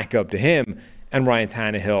a backup to him, and Ryan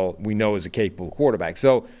Tannehill we know is a capable quarterback.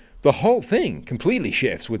 So the whole thing completely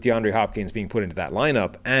shifts with DeAndre Hopkins being put into that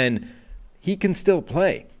lineup, and he can still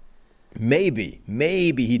play. Maybe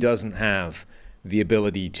he doesn't have the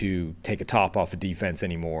ability to take a top off a defense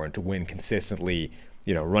anymore and to win consistently,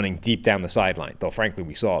 running deep down the sideline. Though, frankly,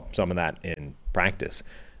 we saw some of that in practice.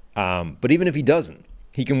 But even if he doesn't,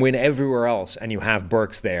 he can win everywhere else, and you have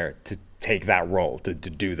Burks there to take that role, to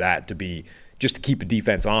do that, just to keep a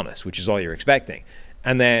defense honest, which is all you're expecting.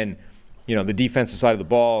 And then, the defensive side of the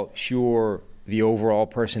ball, sure, the overall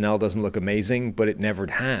personnel doesn't look amazing, but it never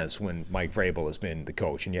has when Mike Vrabel has been the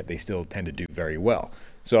coach, and yet they still tend to do very well.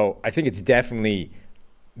 So I think it's definitely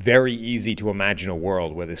very easy to imagine a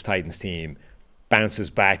world where this Titans team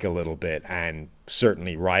bounces back a little bit and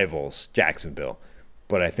certainly rivals Jacksonville.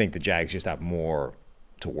 But I think the Jags just have more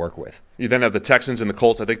to work with. You then have the Texans and the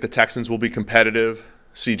Colts. I think the Texans will be competitive.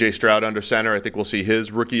 C.J. Stroud under center. I think we'll see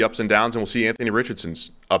his rookie ups and downs, and we'll see Anthony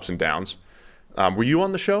Richardson's ups and downs. Were you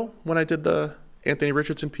on the show when I did the Anthony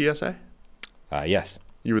Richardson PSA? Yes.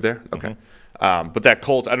 You were there? Okay. But that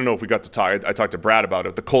Colts, I don't know if we got to talk. I talked to Brad about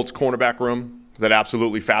it. The Colts cornerback room, that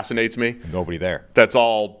absolutely fascinates me. Nobody there. That's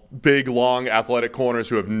all big, long, athletic corners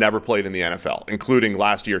who have never played in the NFL, including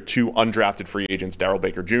last year 2 undrafted free agents, Darrell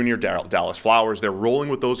Baker Jr., Dallas Flowers. They're rolling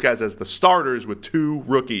with those guys as the starters with 2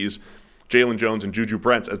 rookies, Jalen Jones and Juju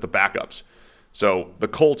Brents, as the backups. So the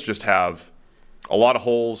Colts just have a lot of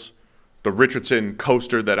holes. The Richardson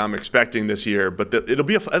coaster that I'm expecting this year, but it'll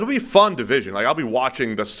be a fun division. Like, I'll be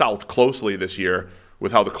watching the South closely this year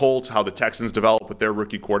with how the Colts, how the Texans develop with their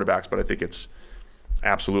rookie quarterbacks, but I think it's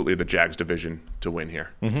absolutely the Jags division to win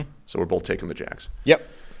here. Mm-hmm. So we're both taking the Jags. Yep.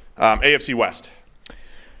 AFC West.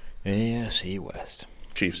 AFC West.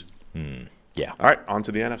 Chiefs. Yeah. All right, on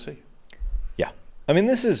to the NFC. Yeah. I mean,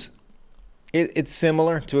 this is it's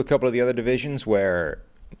similar to a couple of the other divisions where,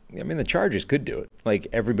 the Chargers could do it. Like,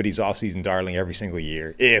 everybody's offseason darling every single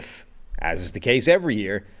year. If, as is the case every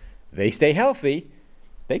year, they stay healthy,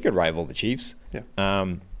 they could rival the Chiefs.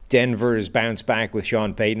 Yeah. Denver's bounce back with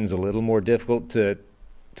Sean Payton's a little more difficult to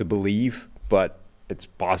believe, but it's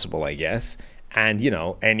possible, I guess. And,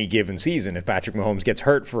 any given season, if Patrick Mahomes gets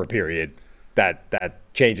hurt for a period, that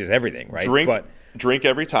changes everything, right? Drink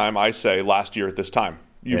every time I say last year at this time.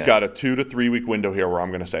 You've got a 2 to 3 week window here where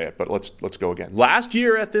I'm going to say it, but let's go again. Last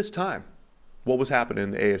year at this time, what was happening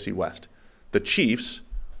in the AFC West? The Chiefs,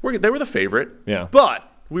 they were the favorite,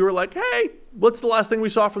 but we were like, hey, what's the last thing we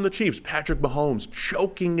saw from the Chiefs? Patrick Mahomes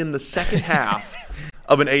choking in the second half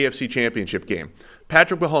of an AFC championship game.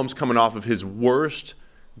 Patrick Mahomes coming off of his worst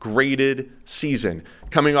graded season,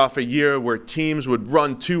 coming off a year where teams would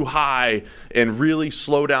run too high and really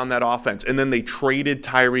slow down that offense. And then they traded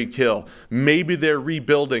Tyreek Hill. Maybe they're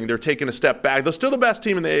rebuilding. They're taking a step back. They're still the best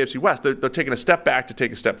team in the AFC West. They're taking a step back to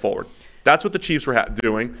take a step forward. That's what the Chiefs were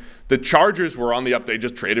doing. The Chargers were on the up. They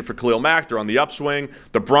just traded for Khalil Mack. They're on the upswing.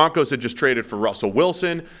 The Broncos had just traded for Russell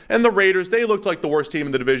Wilson. And the Raiders, they looked like the worst team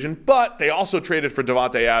in the division, but they also traded for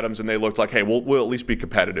Devontae Adams, and they looked like, hey, we'll at least be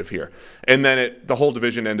competitive here. And then the whole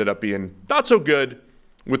division ended up being not so good,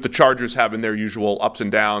 with the Chargers having their usual ups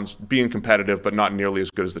and downs, being competitive, but not nearly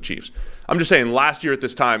as good as the Chiefs. I'm just saying, last year at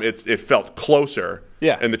this time, it felt closer,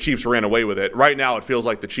 and the Chiefs ran away with it. Right now, it feels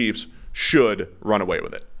like the Chiefs should run away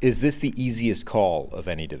with it. Is this the easiest call of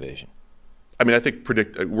any division? I mean, I think we're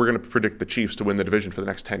going to predict the Chiefs to win the division for the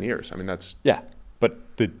next 10 years. I mean, that's... Yeah,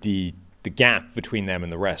 but the gap between them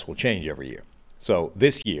and the rest will change every year. So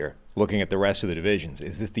this year, looking at the rest of the divisions,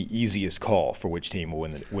 is this the easiest call for which team will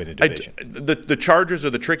win a division? The Chargers are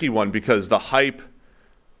the tricky one because the hype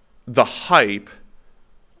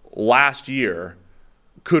last year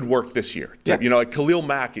could work this year. Yeah. You know, like Khalil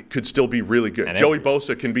Mack, it could still be really good. And Joey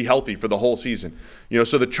Bosa can be healthy for the whole season. You know,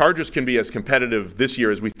 so the Chargers can be as competitive this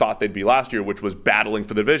year as we thought they'd be last year, which was battling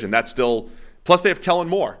for the division. That's still – plus they have Kellen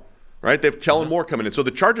Moore, right? They have Kellen Moore coming in. So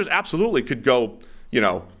the Chargers absolutely could go, you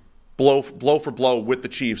know, blow for blow with the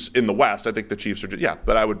Chiefs in the West. I think the Chiefs are just – yeah,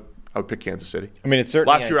 but I would pick Kansas City. I mean, it's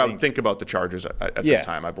certainly... Last year I would think about the Chargers at this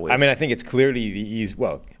time, I believe. I mean, I think it's clearly the easy.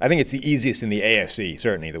 Well, I think it's the easiest in the AFC,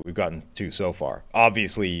 certainly, that we've gotten to so far.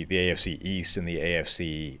 Obviously, the AFC East and the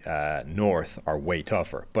AFC North are way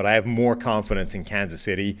tougher. But I have more confidence in Kansas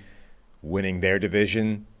City winning their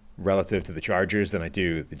division relative to the Chargers than I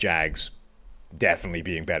do the Jags definitely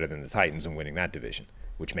being better than the Titans and winning that division,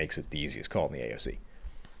 which makes it the easiest call in the AFC.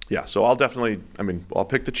 Yeah, so I'll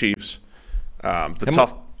pick the Chiefs.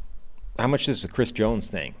 How much does the Chris Jones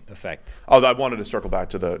thing affect? Oh, I wanted to circle back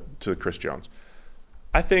to Chris Jones.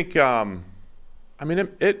 I think, I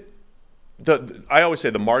always say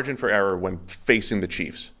the margin for error when facing the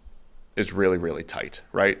Chiefs is really, really tight,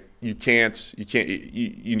 right? You can't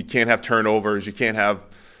have turnovers. You can't have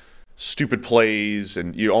stupid plays,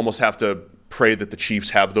 and you almost have to pray that the Chiefs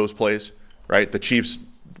have those plays, right? The Chiefs,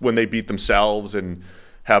 when they beat themselves and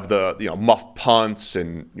have the muff punts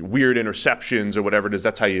and weird interceptions or whatever it is,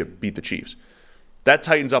 that's how you beat the Chiefs. That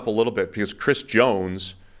tightens up a little bit because Chris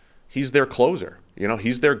Jones, he's their closer. You know,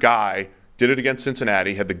 he's their guy. Did it against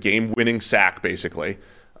Cincinnati, had the game-winning sack basically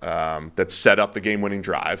that set up the game-winning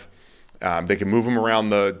drive. They can move him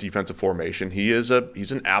around the defensive formation. He's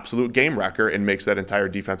an absolute game wrecker and makes that entire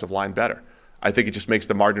defensive line better. I think it just makes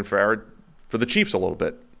the margin for error for the Chiefs a little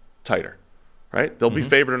bit tighter, right? They'll be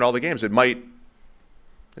favored in all the games. It might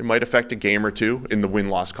affect a game or two in the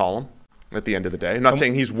win-loss column at the end of the day. I'm not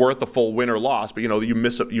saying he's worth a full win or loss, but you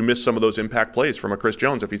miss some of those impact plays from a Chris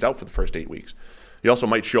Jones if he's out for the first 8 weeks. He also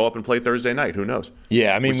might show up and play Thursday night. Who knows?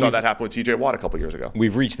 Yeah, I mean, we saw that happen with T.J. Watt a couple years ago.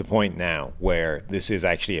 We've reached the point now where this is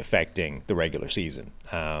actually affecting the regular season.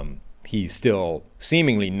 He's still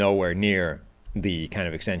seemingly nowhere near the kind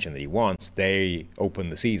of extension that he wants. They open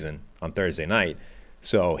the season on Thursday night.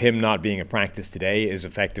 So him not being at practice today is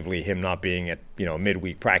effectively him not being at a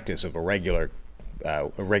midweek practice of a regular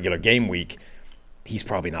game week. He's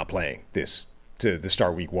probably not playing this to the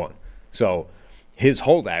start week one. So his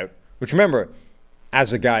holdout, which remember,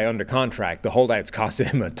 as a guy under contract, the holdout's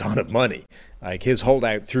costed him a ton of money. Like his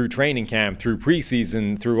holdout through training camp, through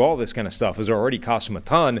preseason, through all this kind of stuff has already cost him a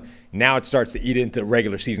ton. Now it starts to eat into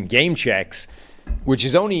regular season game checks, which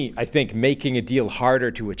is only, I think, making a deal harder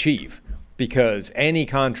to achieve. Because any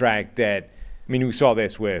contract we saw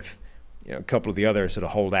this with a couple of the other sort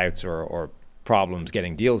of holdouts or problems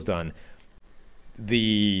getting deals done.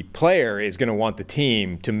 The player is going to want the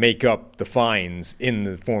team to make up the fines in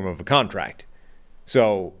the form of a contract.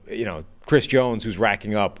 So, Chris Jones, who's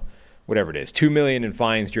racking up whatever it is, $2 million in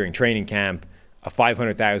fines during training camp, a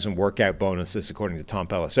 $500,000 workout bonus, this according to Tom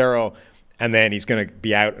Pelissero, and then he's going to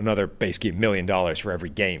be out another basically $1 million for every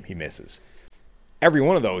game he misses. Every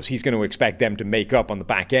one of those, he's going to expect them to make up on the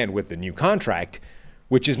back end with the new contract,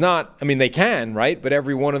 which is not, they can, right? But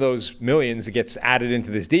every one of those millions that gets added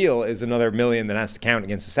into this deal is another $1 million that has to count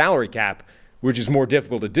against the salary cap, which is more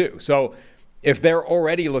difficult to do. So if they're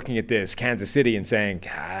already looking at this, Kansas City, and saying,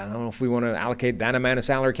 I don't know if we want to allocate that amount of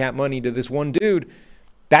salary cap money to this one dude,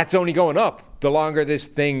 that's only going up the longer this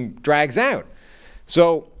thing drags out.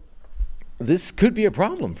 So this could be a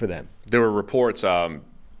problem for them. There were reports,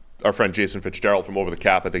 our friend Jason Fitzgerald from Over the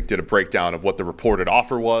Cap, I think, did a breakdown of what the reported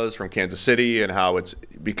offer was from Kansas City and how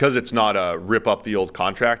because it's not a rip up the old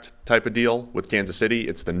contract type of deal with Kansas City,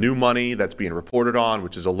 it's the new money that's being reported on,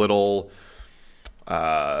 which is a little,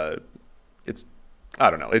 I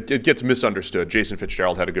don't know, it gets misunderstood. Jason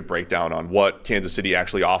Fitzgerald had a good breakdown on what Kansas City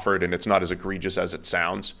actually offered, and it's not as egregious as it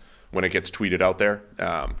sounds when it gets tweeted out there.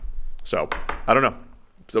 So I don't know.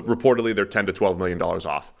 So reportedly, they're $10 to $12 million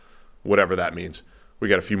off whatever that means. We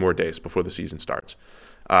got a few more days before the season starts.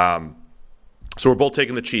 So we're both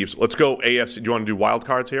taking the Chiefs. Let's go AFC. Do you want to do wild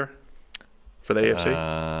cards here for the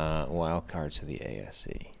AFC? Wild cards for the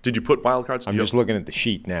AFC. Did you put wild cards? I'm just looking at the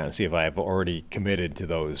sheet now to see if I have already committed to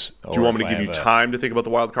those. Do you want me to give you time to think about the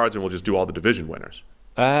wild cards, and we'll just do all the division winners?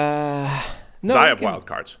 No, I have wild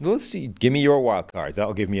cards. Let's see. Give me your wild cards.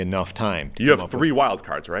 That'll give me enough time. You have 3 wild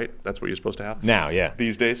cards, right? That's what you're supposed to have now. Yeah.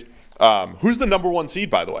 These days. Who's the number 1 seed,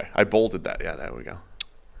 by the way? I bolded that. Yeah, there we go.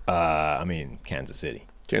 Kansas City.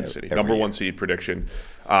 Kansas City. Number 1 seed prediction.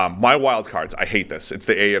 My wild cards. I hate this. It's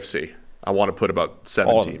the AFC. I want to put about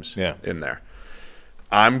 7 teams in there.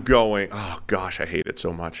 I'm going. Oh gosh, I hate it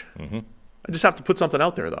so much. Mm-hmm. I just have to put something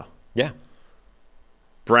out there, though. Yeah.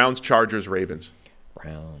 Browns, Chargers, Ravens.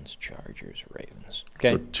 Browns, Chargers, Ravens.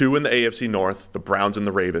 Okay. So 2 in the AFC North, the Browns and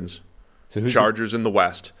the Ravens. So Chargers in the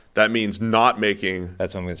West. That means not making.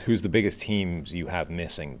 That's what I'm going to. Who's the biggest teams you have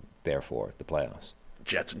missing, therefore, the playoffs?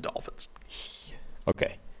 Jets and Dolphins.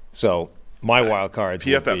 Okay. So my wild cards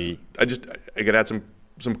PFF. will be. I got to add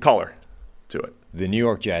some color to it. The New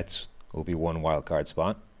York Jets will be 1 wild card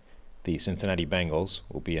spot. The Cincinnati Bengals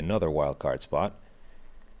will be another wild card spot.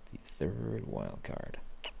 The 3rd wild card.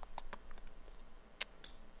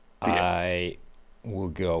 I will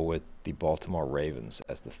go with the Baltimore Ravens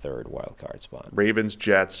as the 3rd wild card spot. Ravens,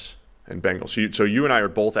 Jets, and Bengals. So you and I are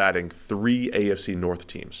both adding 3 AFC North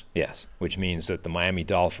teams. Yes, which means that the Miami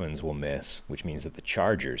Dolphins will miss, which means that the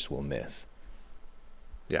Chargers will miss.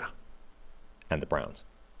 Yeah. And the Browns.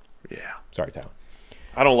 Yeah. Sorry, Tyler.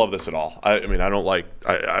 I don't love this at all. I mean, I don't like –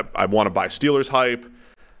 I want to buy Steelers hype.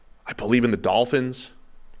 I believe in the Dolphins.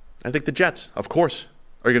 I think the Jets, of course,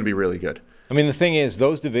 are going to be really good. I mean, the thing is,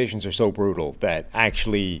 those divisions are so brutal that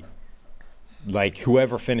actually, like,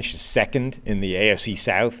 whoever finishes second in the AFC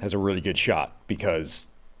South has a really good shot because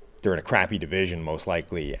they're in a crappy division, most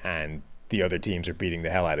likely, and the other teams are beating the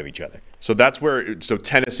hell out of each other. So that's where – so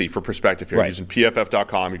Tennessee, for perspective here, using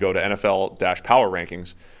PFF.com, you go to NFL-Power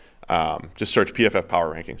Rankings. Just search PFF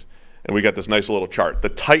Power Rankings. And we got this nice little chart. The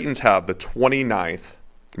Titans have the 29th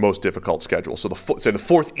most difficult schedule. So the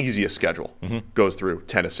 4th easiest schedule goes through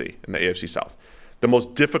Tennessee in the AFC South. The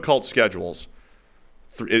most difficult schedules,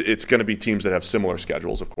 it's going to be teams that have similar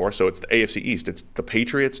schedules, of course. So it's the AFC East. It's the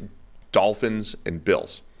Patriots, Dolphins, and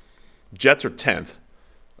Bills. Jets are 10th.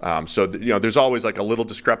 So there's always like a little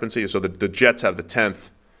discrepancy. So the Jets have the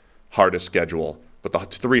 10th hardest schedule. But the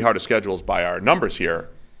 3 hardest schedules by our numbers here,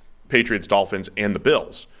 Patriots, Dolphins, and the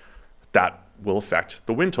Bills, that will affect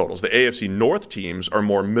the win totals. The AFC North teams are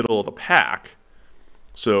more middle of the pack.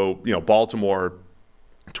 So, Baltimore,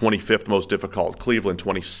 25th most difficult. Cleveland,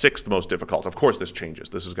 26th most difficult. Of course, this changes.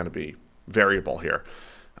 This is going to be variable here.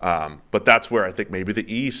 But that's where I think maybe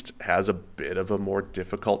the East has a bit of a more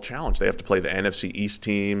difficult challenge. They have to play the NFC East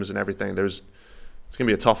teams and everything. It's going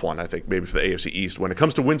to be a tough one, I think, maybe for the AFC East when it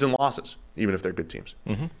comes to wins and losses, even if they're good teams.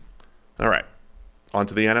 Mm-hmm. All right. On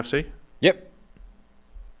to the NFC? Yep.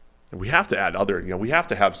 We have to add we have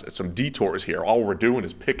to have some detours here. All we're doing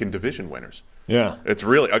is picking division winners. Yeah. It's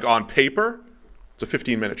really, like, on paper, it's a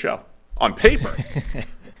 15-minute show. On paper.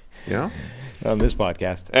 On this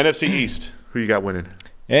podcast. NFC East. Who you got winning?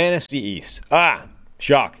 NFC East.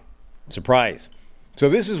 Shock. Surprise. So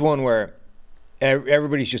this is one where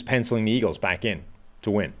everybody's just penciling the Eagles back in to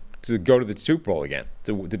win, to go to the Super Bowl again,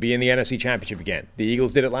 to be in the NFC Championship again. The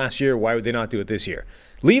Eagles did it last year. Why would they not do it this year?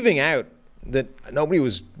 Leaving out that nobody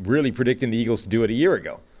was really predicting the Eagles to do it a year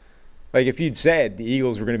ago. Like, if you'd said the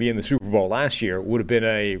Eagles were going to be in the Super Bowl last year, it would have been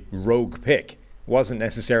a rogue pick. It wasn't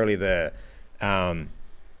necessarily the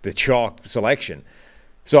chalk selection.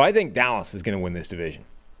 So I think Dallas is going to win this division.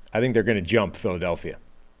 I think they're going to jump Philadelphia.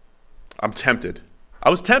 I'm tempted. I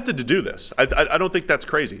was tempted to do this. I don't think that's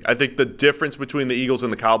crazy. I think the difference between the Eagles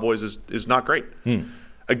and the Cowboys is not great.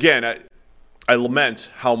 Again, I lament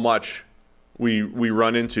how much we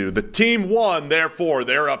run into the team won, therefore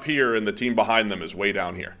they're up here, and the team behind them is way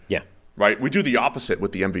down here. Yeah. Right? We do the opposite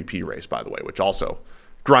with the MVP race, by the way, which also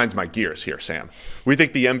grinds my gears here, Sam. We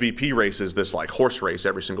think the MVP race is this like horse race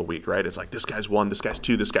every single week, right? It's like this guy's 1, this guy's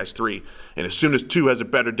 2, this guy's 3. And as soon as 2 has a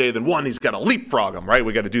better day than 1, he's got to leapfrog him, right?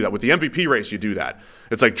 We got to do that. With the MVP race, you do that.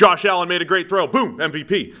 It's like Josh Allen made a great throw, boom,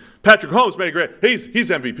 MVP. Patrick Mahomes made a great, he's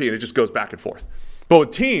MVP, and it just goes back and forth. But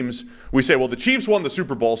with teams, we say, well, the Chiefs won the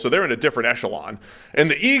Super Bowl, so they're in a different echelon.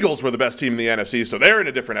 And the Eagles were the best team in the NFC, so they're in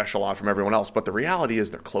a different echelon from everyone else. But the reality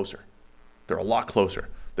is they're closer. They're a lot closer.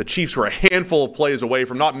 The Chiefs were a handful of plays away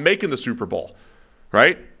from not making the Super Bowl,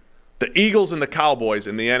 right? The Eagles and the Cowboys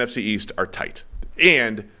in the NFC East are tight.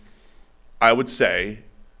 And I would say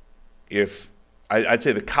I'd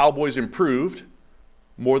say the Cowboys improved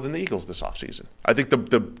more than the Eagles this offseason. I think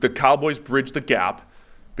the Cowboys bridged the gap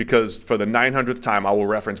because for the 900th time, I will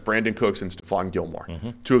reference Brandon Cooks and Stephon Gilmore,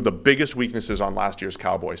 two of the biggest weaknesses on last year's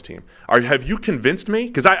Cowboys team. Have you convinced me?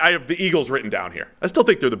 Because I have the Eagles written down here. I still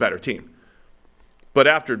think they're the better team. But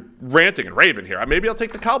after ranting and raving here, maybe I'll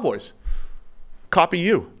take the Cowboys. Copy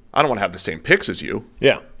you. I don't want to have the same picks as you.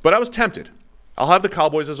 Yeah. But I was tempted. I'll have the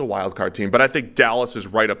Cowboys as a wild card team, but I think Dallas is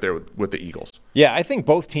right up there with the Eagles. Yeah, I think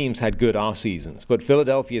both teams had good off seasons, but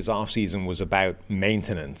Philadelphia's off season was about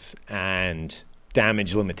maintenance and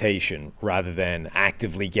damage limitation rather than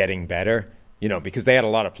actively getting better. Because they had a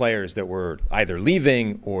lot of players that were either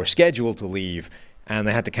leaving or scheduled to leave, and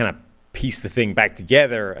they had to kind of piece the thing back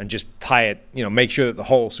together and just tie it, make sure that the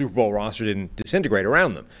whole Super Bowl roster didn't disintegrate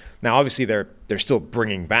around them. Now, obviously, they're still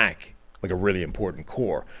bringing back like a really important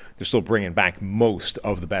core. They're still bringing back most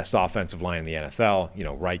of the best offensive line in the NFL.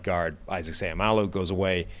 Right guard Isaac Seumalo goes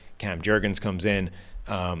away. Cam Jurgens comes in.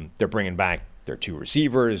 They're bringing back their two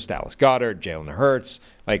receivers, Dallas Goedert, Jalen Hurts.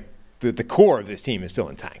 Like the core of this team is still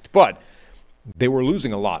intact. But they were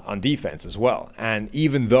losing a lot on defense as well. And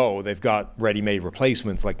even though they've got ready-made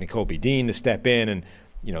replacements like Nakobe Dean to step in and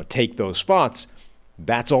take those spots,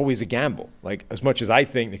 that's always a gamble. Like, as much as I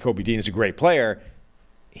think Nakobe Dean is a great player,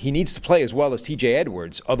 he needs to play as well as TJ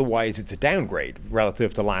Edwards. Otherwise, it's a downgrade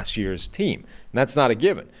relative to last year's team. And that's not a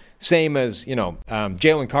given. Same as,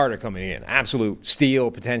 Jalen Carter coming in. Absolute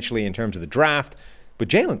steal, potentially, in terms of the draft. But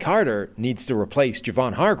Jalen Carter needs to replace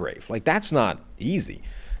Javon Hargrave. Like, that's not easy.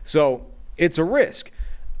 So it's a risk.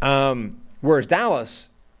 Whereas Dallas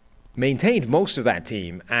maintained most of that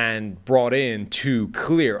team and brought in two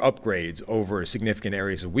clear upgrades over significant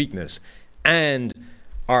areas of weakness and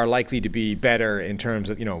are likely to be better in terms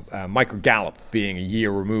of, Michael Gallup being a year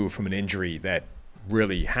removed from an injury that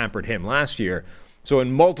really hampered him last year. So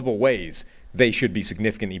in multiple ways, they should be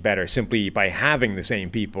significantly better simply by having the same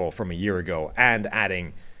people from a year ago and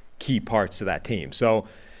adding key parts to that team. So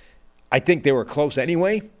I think they were close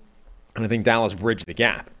anyway, and I think Dallas bridged the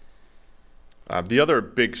gap. The other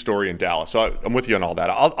big story in Dallas, so I'm with you on all that.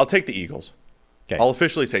 I'll take the Eagles. Okay. I'll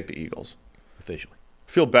officially take the Eagles. Officially.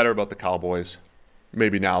 Feel better about the Cowboys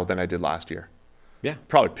maybe now than I did last year. Yeah.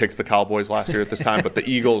 Probably picked the Cowboys last year at this time, but the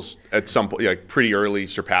Eagles at some point, pretty early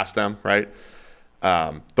surpassed them, right?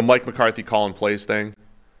 The Mike McCarthy calling plays thing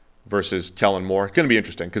versus Kellen Moore. It's going to be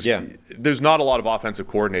interesting because there's not a lot of offensive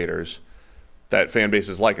coordinators that fan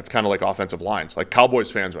bases like. It's kind of like offensive lines. Like Cowboys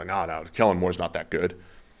fans are like, no, Kellen Moore's not that good.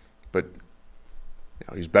 But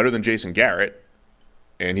he's better than Jason Garrett,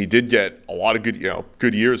 and he did get a lot of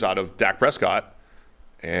good years out of Dak Prescott.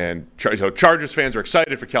 And Chargers fans are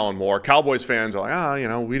excited for Kellen Moore. Cowboys fans are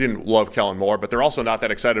like, we didn't love Kellen Moore, but they're also not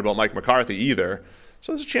that excited about Mike McCarthy either.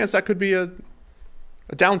 So there's a chance that could be a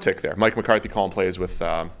downtick there. Mike McCarthy calling plays with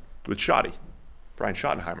Shoddy, Brian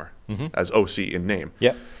Schottenheimer, as OC in name.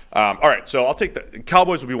 Yeah. All right, so I'll take the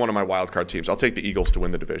Cowboys will be one of my wild card teams. I'll take the Eagles to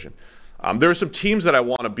win the division. There are some teams that I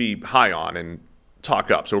want to be high on and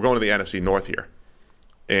talk up. So we're going to the NFC North here.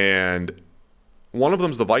 And one of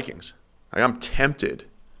them is the Vikings. I'm tempted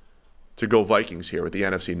to go Vikings here with the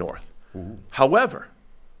NFC North. Ooh. However,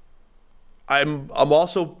 I'm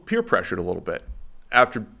also peer pressured a little bit.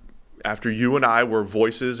 After you and I were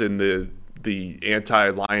voices in the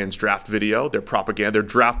anti-Lions draft video, their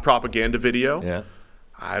draft propaganda video. Yeah.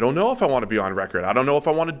 I don't know if I want to be on record. I don't know if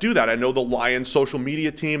I want to do that. I know the Lions social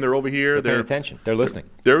media team, they're over here. They're paying attention. They're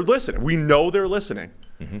listening. They're listening. We know they're listening.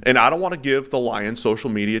 Mm-hmm. And I don't want to give the Lions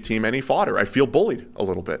social media team any fodder. I feel bullied a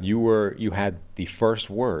little bit. You had the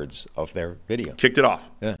first words of their video. Kicked it off.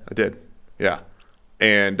 Yeah. I did. Yeah.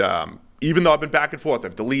 And even though I've been back and forth,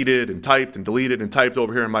 I've deleted and typed and deleted and typed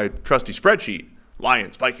over here in my trusty spreadsheet,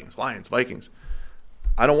 Lions, Vikings, Lions, Vikings.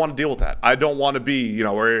 I don't want to deal with that. I don't want to be,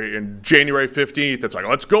 we're in January 15th. It's like,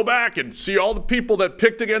 let's go back and see all the people that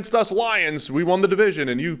picked against us Lions. We won the division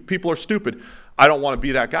and you people are stupid. I don't want to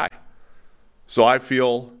be that guy. So I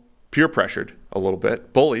feel peer pressured a little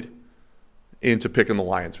bit, bullied into picking the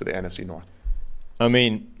Lions for the NFC North. I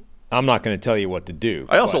mean, I'm not going to tell you what to do.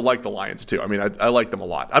 I also like the Lions too. I mean, I like them a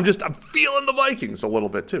lot. I'm feeling the Vikings a little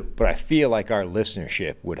bit too. But I feel like our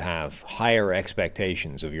listenership would have higher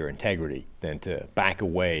expectations of your integrity than to back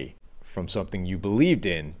away from something you believed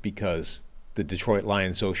in because the Detroit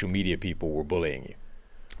Lions social media people were bullying you.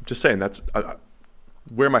 I'm just saying that's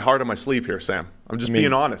wear my heart on my sleeve here, Sam. I'm just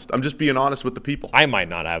being honest. I'm just being honest with the people. I might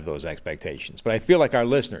not have those expectations, but I feel like our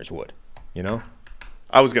listeners would,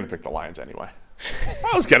 I was going to pick the Lions anyway.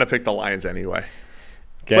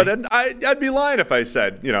 Okay. But I'd be lying if I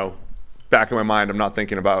said, back in my mind, I'm not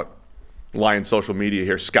thinking about Lions social media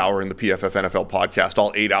here, scouring the PFF NFL podcast,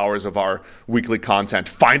 all 8 hours of our weekly content,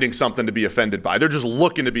 finding something to be offended by. They're just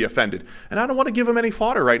looking to be offended. And I don't want to give them any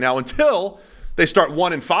fodder right now until they start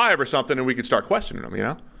 1-5 or something and we can start questioning them, you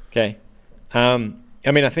know? Okay.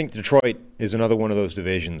 I think Detroit is another one of those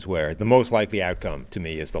divisions where the most likely outcome to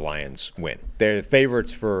me is the Lions win. They're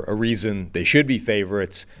favorites for a reason. They should be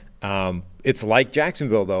favorites. It's like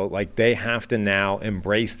Jacksonville, though. Like, they have to now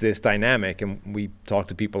embrace this dynamic. And we talked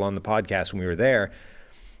to people on the podcast when we were there.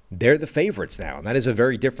 They're the favorites now. And that is a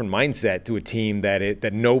very different mindset to a team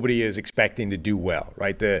that nobody is expecting to do well,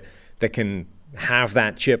 right? That can have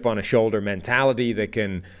that chip on a shoulder mentality, that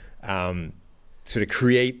can sort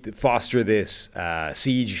of foster this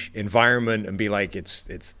siege environment and be like,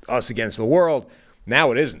 it's us against the world.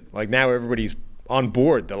 Now it isn't. Like, now everybody's on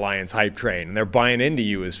board the Lions hype train, and they're buying into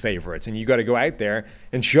you as favorites. And you got to go out there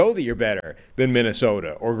and show that you're better than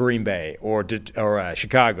Minnesota or Green Bay or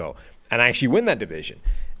Chicago and actually win that division.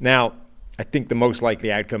 Now, I think the most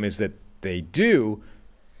likely outcome is that they do,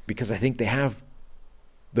 because I think they have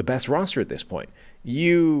the best roster at this point.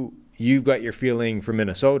 You've got your feeling for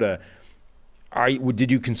Minnesota.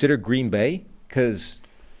 Did you consider Green Bay? Because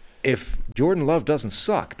if Jordan Love doesn't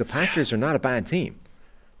suck, the Packers are not a bad team.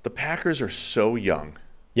 The Packers are so young.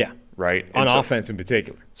 Yeah. Right? On offense in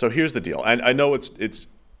particular. So here's the deal. And I know it's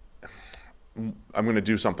I'm going to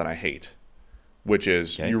do something I hate, which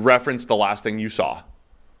is you reference the last thing you saw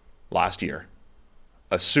last year.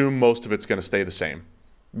 Assume most of it's going to stay the same.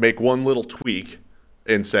 Make one little tweak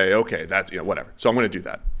and say, okay, that's, whatever. So I'm going to do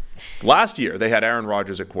that. Last year, they had Aaron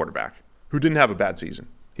Rodgers at quarterback, who didn't have a bad season.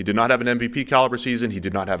 He did not have an MVP caliber season. He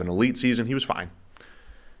did not have an elite season. He was fine.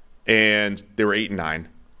 And they were 8-9.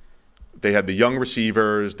 They had the young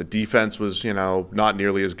receivers. The defense was, not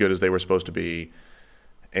nearly as good as they were supposed to be.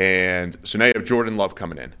 And so now you have Jordan Love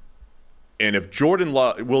coming in. And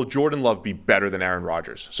will Jordan Love be better than Aaron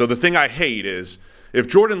Rodgers? So the thing I hate is if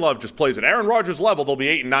Jordan Love just plays at Aaron Rodgers' level, they'll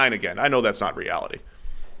be 8-9 again. I know that's not reality.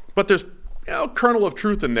 But there's a kernel of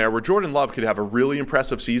truth in there where Jordan Love could have a really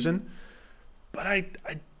impressive season. But I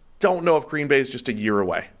don't know if Green Bay is just a year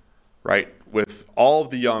away, right? With all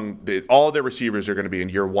of all of their receivers are going to be in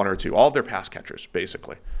year 1 or 2. All of their pass catchers,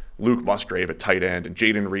 basically. Luke Musgrave at tight end and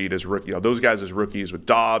Jaden Reed as rookie. Those guys as rookies with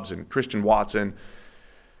Dobbs and Christian Watson.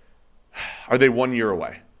 Are they 1 year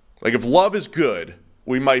away? Like, if Love is good,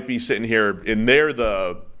 we might be sitting here and they're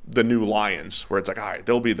the new Lions, where it's like, all right,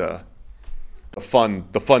 they'll be the fun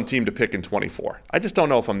team to pick in 24. I just don't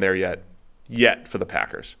know if I'm there yet for the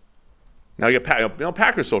Packers. Now you get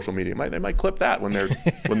Packers social media. They might clip that when they're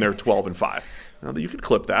 12-5. You could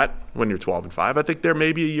clip that when you're 12-5. I think they're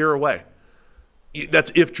maybe a year away.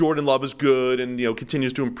 That's if Jordan Love is good and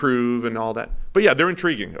continues to improve and all that. But yeah, they're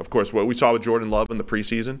intriguing. Of course, what we saw with Jordan Love in the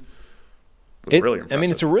preseason was really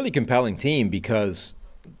impressive. It's a really compelling team because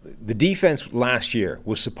the defense last year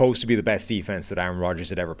was supposed to be the best defense that Aaron Rodgers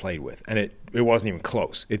had ever played with, and it wasn't even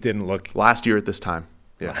close. It didn't look last year at this time.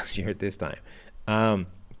 Yeah. Last year at this time.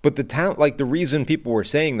 But the talent, like the reason people were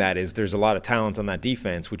saying that is there's a lot of talent on that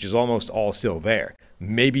defense, which is almost all still there.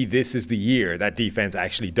 Maybe this is the year that defense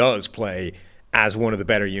actually does play as one of the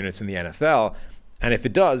better units in the NFL. And if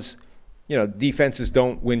it does, defenses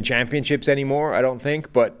don't win championships anymore, I don't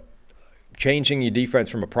think. But changing your defense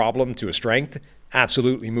from a problem to a strength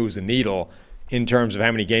absolutely moves the needle in terms of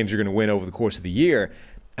how many games you're going to win over the course of the year.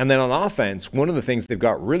 And then on offense, one of the things they've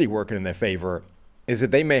got really working in their favor is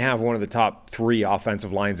that they may have one of the top 3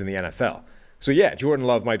 offensive lines in the NFL. So yeah, Jordan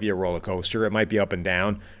Love might be a roller coaster. It might be up and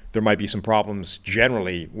down. There might be some problems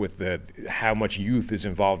generally with how much youth is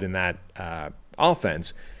involved in that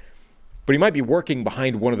offense. But he might be working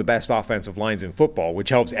behind one of the best offensive lines in football, which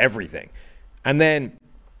helps everything. And then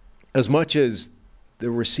as much as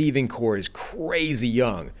the receiving core is crazy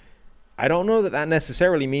young, I don't know that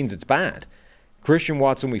necessarily means it's bad. Christian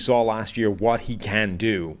Watson, we saw last year what he can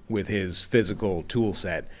do with his physical tool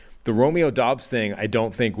set. The Romeo Doubs thing, I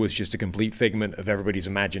don't think was just a complete figment of everybody's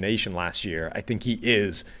imagination last year. I think he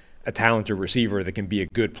is a talented receiver that can be a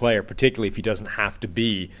good player, particularly if he doesn't have to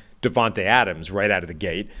be Devontae Adams right out of the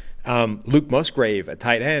gate. Luke Musgrave, a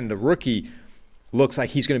tight end, a rookie, looks like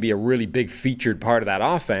he's going to be a really big featured part of that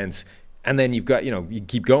offense. And then you've got, you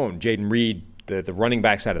keep going. Jaden Reed, the running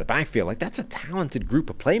back side of the backfield. Like, that's a talented group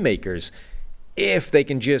of playmakers if they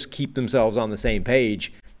can just keep themselves on the same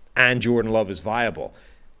page and Jordan Love is viable.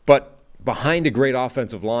 But behind a great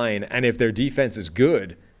offensive line, and if their defense is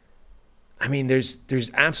good,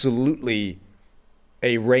 there's absolutely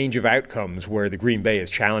a range of outcomes where the Green Bay is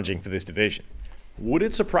challenging for this division. Would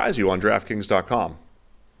it surprise you on DraftKings.com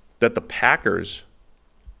that the Packers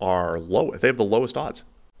are low? They have the lowest odds.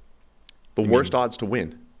 The worst odds to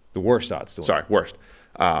win. The worst odds to win. Sorry, worst.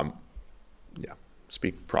 Yeah,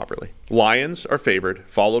 speak properly. Lions are favored,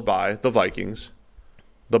 followed by the Vikings,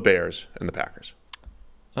 the Bears, and the Packers.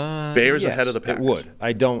 Bears Yes, ahead of the Packers. It would.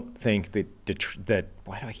 I don't think that.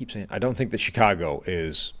 Why do I keep saying? I don't think that Chicago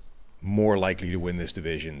is more likely to win this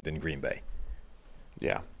division than Green Bay.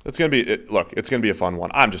 Yeah, it's going to be. Look, it's going to be a fun one.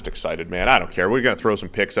 I'm just excited, man. I don't care. We're going to throw some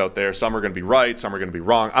picks out there. Some are going to be right. Some are going to be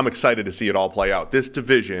wrong. I'm excited to see it all play out. This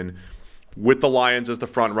division, with the Lions as the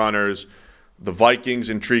front runners, the Vikings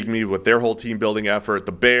intrigue me with their whole team building effort.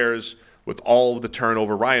 The Bears with all of the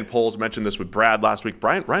turnover. Ryan Poles mentioned this with Brad last week.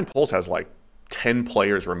 Ryan Poles has like 10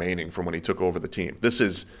 players remaining from when he took over the team. This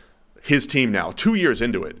is his team now, 2 years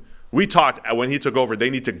into it. We talked when he took over, they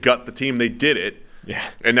need to gut the team. They did it. Yeah.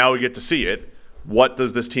 And now we get to see it. What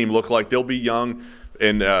does this team look like? They'll be young.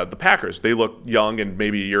 And the Packers, they look young and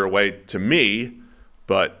maybe a year away to me.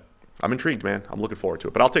 But I'm intrigued, man. I'm looking forward to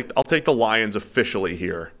it. But I'll take the Lions officially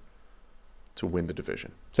here to win the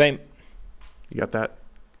division. Same. You got that?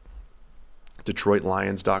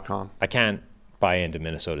 DetroitLions.com. I can't buy into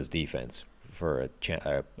Minnesota's defense for a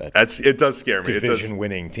It does scare me.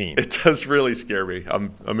 division-winning team. It does really scare me.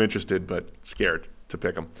 I'm interested, but scared to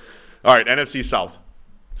pick them. All right, NFC South.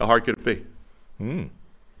 How hard could it be? Where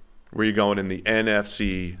are you going in the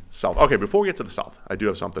NFC South? Okay, before we get to the South, I do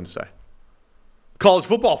have something to say. College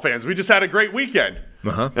football fans, we just had a great weekend.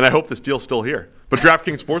 And I hope this deal's still here. But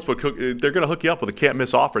DraftKings Sportsbook, they're going to hook you up with a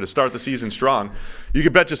can't-miss offer to start the season strong. You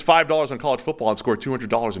can bet just $5 on college football and score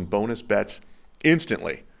 $200 in bonus bets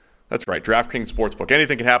instantly. That's right, DraftKings Sportsbook.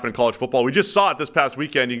 Anything can happen in college football. We just saw it this past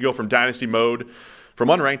weekend. You can go from dynasty mode, from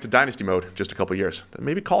unranked to dynasty mode in just a couple years.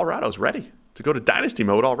 Maybe Colorado's ready to go to dynasty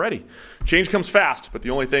mode already. Change comes fast, but the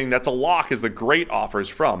only thing that's a lock is the great offers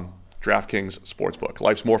from DraftKings Sportsbook.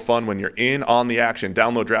 Life's more fun when you're in on the action.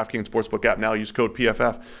 Download DraftKings Sportsbook app now. Use code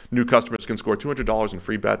PFF. New customers can score $200 in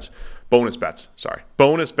free bets. Bonus bets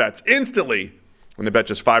instantly when they bet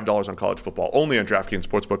just $5 on college football. Only on DraftKings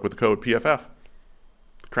Sportsbook with the code PFF.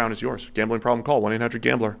 The crown is yours. Gambling problem? Call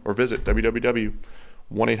 1-800-GAMBLER or visit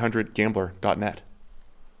www.1800gambler.net.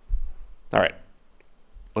 All right.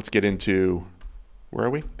 Let's get into, where are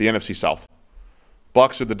we? The NFC South.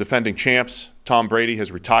 Bucs are the defending champs. Tom Brady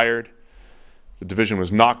has retired. The division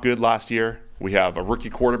was not good last year. We have a rookie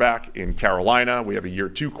quarterback in Carolina. We have a year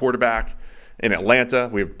 2 quarterback in Atlanta.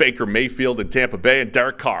 We have Baker Mayfield in Tampa Bay and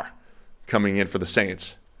Derek Carr coming in for the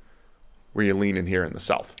Saints. Where are you leaning here in the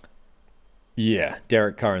South? Yeah,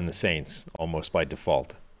 Derek Carr and the Saints almost by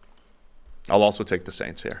default. I'll also take the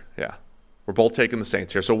Saints here. Yeah. We're both taking the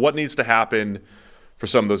Saints here. So what needs to happen for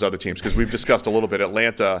some of those other teams? Because we've discussed a little bit.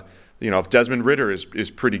 Atlanta, if Desmond Ridder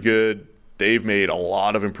is pretty good, they've made a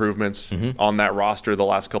lot of improvements on that roster the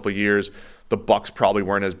last couple of years. The Bucs probably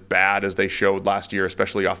weren't as bad as they showed last year,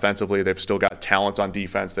 especially offensively. They've still got talent on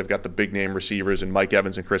defense. They've got the big-name receivers in Mike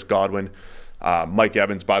Evans and Chris Godwin. Mike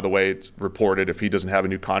Evans, by the way, it's reported if he doesn't have a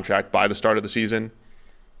new contract by the start of the season,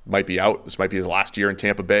 might be out. This might be his last year in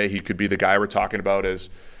Tampa Bay. He could be the guy we're talking about as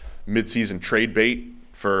midseason trade bait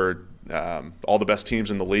for all the best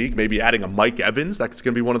teams in the league. Maybe adding a Mike Evans. That's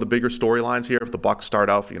going to be one of the bigger storylines here if the Bucs start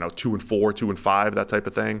off, 2-4, 2-5, that type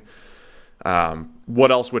of thing.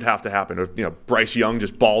 What else would have to happen? If, Bryce Young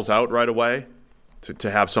just balls out right away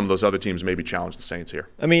to have some of those other teams maybe challenge the Saints here.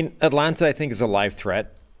 I mean, Atlanta, I think, is a live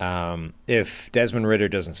threat. If Desmond Ridder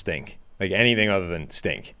doesn't stink, like anything other than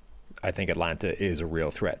stink, I think Atlanta is a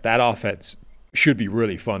real threat. That offense should be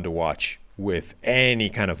really fun to watch with any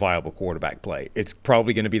kind of viable quarterback play. It's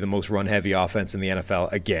probably going to be the most run-heavy offense in the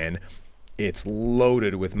NFL again. It's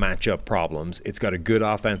loaded with matchup problems. It's got a good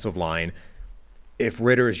offensive line. If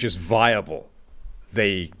Ridder is just viable,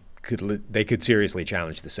 they could seriously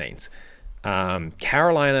challenge the Saints.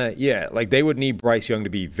 Carolina, they would need Bryce Young to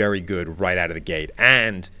be very good right out of the gate.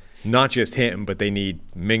 And not just him, but they need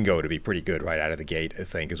Mingo to be pretty good right out of the gate, I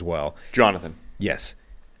think, as well. Jonathan. Yes.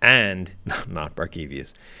 And, not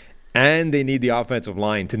Barkevius. And they need the offensive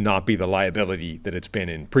line to not be the liability that it's been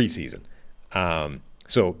in preseason.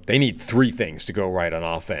 So they need 3 things to go right on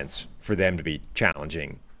offense for them to be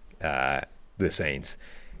challenging the Saints.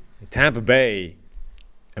 Tampa Bay,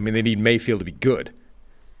 they need Mayfield to be good,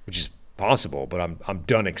 which is possible, but I'm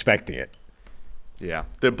done expecting it. Yeah,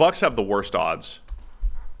 the Bucs have the worst odds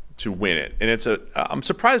to win it, and I'm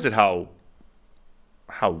surprised at how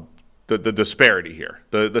the disparity here.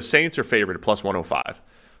 The Saints are favored at plus 105,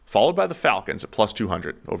 followed by the Falcons at plus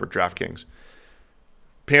 200 over DraftKings.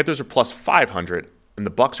 Panthers are plus 500, and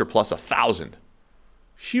the Bucs are plus 1,000.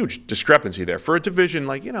 Huge discrepancy there for a division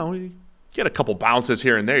you get a couple bounces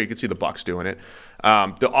here and there. You can see the Bucs doing it.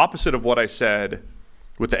 The opposite of what I said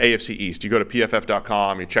with the AFC East. You go to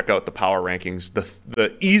PFF.com, you check out the power rankings,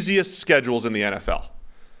 the easiest schedules in the NFL.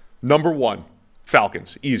 Number 1,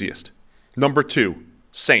 Falcons, easiest. Number 2,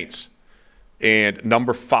 Saints. And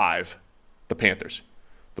number 5, the Panthers.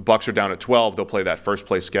 The Bucs are down at 12. They'll play that first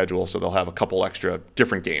place schedule, so they'll have a couple extra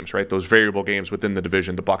different games, right? Those variable games within the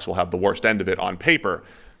division, the Bucs will have the worst end of it on paper.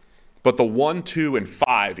 But the 1, 2, and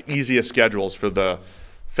 5 easiest schedules for the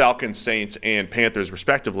Falcons, Saints, and Panthers,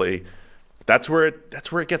 respectively, that's where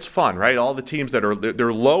it gets fun, right? All the teams that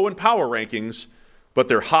they're low in power rankings, but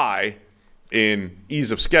they're high in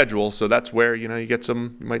ease of schedule. So that's where you get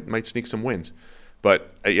you might sneak some wins.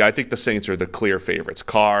 But yeah, I think the Saints are the clear favorites.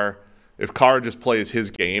 If Carr just plays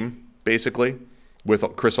his game basically with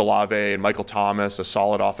Chris Olave and Michael Thomas, a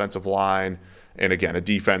solid offensive line, and again a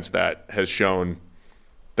defense that has shown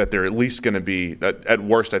that they're at least going to be, that at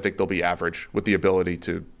worst I think they'll be average with the ability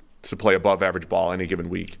to play above average ball any given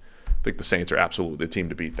week. I think the Saints are absolutely the team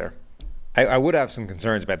to beat there. I would have some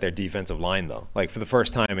concerns about their defensive line, though. Like, for the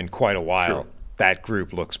first time in quite a while, that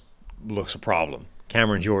group looks a problem.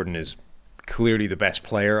 Cameron Jordan is clearly the best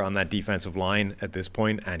player on that defensive line at this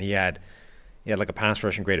point, and he had like a pass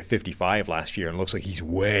rushing grade of 55 last year, and looks like he's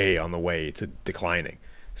way on the way to declining.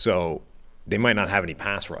 So they might not have any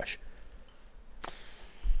pass rush.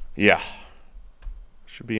 Yeah.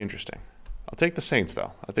 Should be interesting. I'll take the Saints,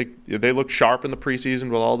 though. I think they look sharp in the preseason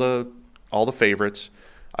with all the favorites.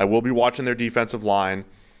 I will be watching their defensive line.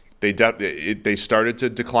 They started to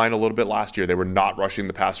decline a little bit last year. They were not rushing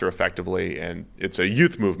the passer effectively, and it's a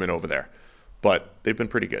youth movement over there. But they've been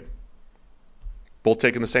pretty good. Both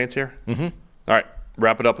taking the Saints here? Mm-hmm. All right,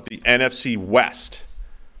 wrap it up with the NFC West.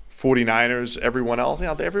 49ers, everyone else.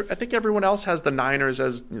 I think everyone else has the Niners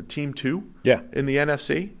as team 2 in the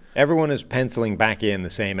NFC. Everyone is penciling back in the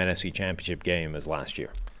same NFC Championship game as last year.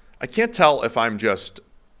 I can't tell if I'm just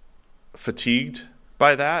fatigued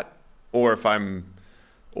by that or if I'm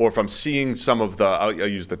seeing some of the I'll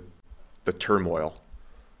use the turmoil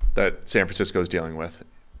that San Francisco is dealing with.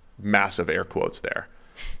 Massive air quotes there.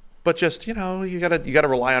 But just, you gotta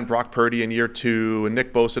rely on Brock Purdy in year 2, and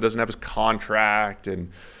Nick Bosa doesn't have his contract,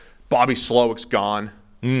 and Bobby Slowick's gone.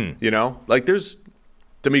 There's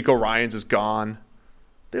D'Amico Ryans is gone.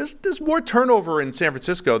 There's more turnover in San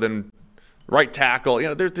Francisco than right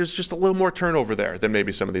tackle. There's just a little more turnover there than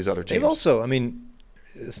maybe some of these other teams. They've also,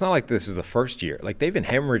 it's not like this is the first year. Like, they've been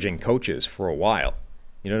hemorrhaging coaches for a while.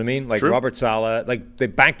 You know what I mean? Like, True. Robert Saleh, like, they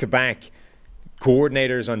back-to-back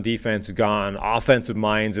coordinators on defense have gone, offensive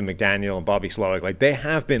minds and McDaniel and Bobby Slowick. Like, they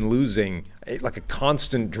have been losing like a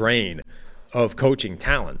constant drain of coaching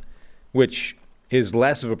talent, which is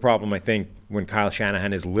less of a problem, I think, when Kyle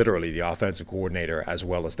Shanahan is literally the offensive coordinator as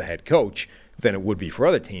well as the head coach than it would be for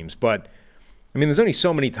other teams. But, there's only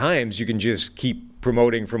so many times you can just keep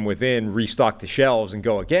promoting from within, restock the shelves, and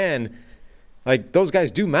go again. Like, those guys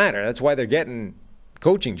do matter. That's why they're getting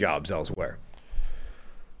coaching jobs elsewhere.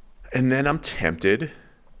 And then I'm tempted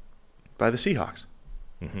by the Seahawks.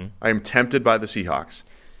 Mm-hmm. I am tempted by the Seahawks.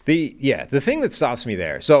 The thing that stops me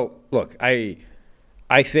there. So, look, I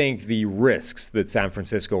think the risks that San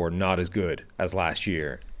Francisco are not as good as last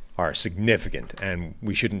year are significant, and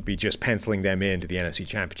we shouldn't be just penciling them into the NFC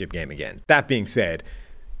Championship game again. That being said,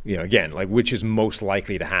 again, like, which is most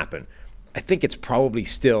likely to happen? I think it's probably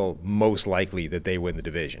still most likely that they win the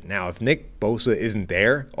division. Now, if Nick Bosa isn't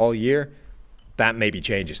there all year, that maybe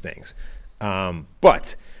changes things.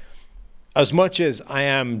 But as much as I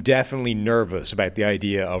am definitely nervous about the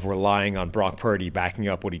idea of relying on Brock Purdy backing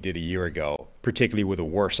up what he did a year ago, particularly with a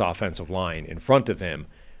worse offensive line in front of him,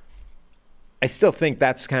 I still think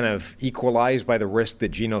that's kind of equalized by the risk that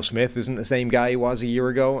Geno Smith isn't the same guy he was a year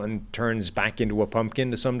ago and turns back into a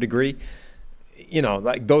pumpkin to some degree.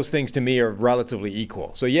 Like, those things to me are relatively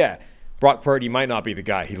equal. So, yeah, Brock Purdy might not be the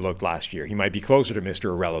guy he looked last year. He might be closer to Mr.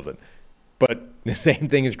 Irrelevant. But the same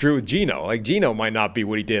thing is true with Geno. Like, Geno might not be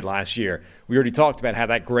what he did last year. We already talked about how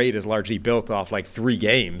that grade is largely built off, 3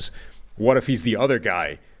 games. What if he's the other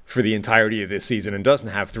guy for the entirety of this season and doesn't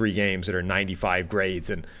have 3 games that are 95 grades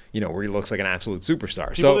and, where he looks like an absolute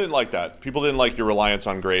superstar? People didn't like that. People didn't like your reliance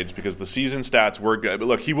on grades because the season stats were good. But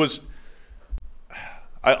look, he was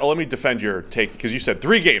let me defend your take, because you said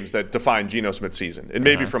 3 games that defined Geno Smith's season, and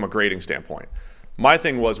maybe from a grading standpoint. My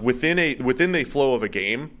thing was within the flow of a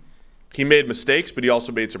game, he made mistakes, but he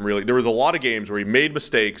also made some there was a lot of games where he made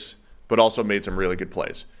mistakes, but also made some really good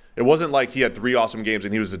plays. It wasn't like he had 3 awesome games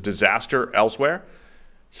and he was a disaster elsewhere.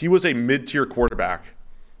 He was a mid-tier quarterback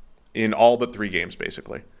in all but 3 games,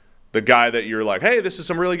 basically. The guy that you're like, hey, this is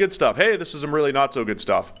some really good stuff. Hey, this is some really not so good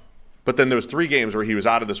stuff. But then there was 3 games where he was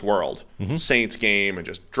out of this world. Mm-hmm. Saints game and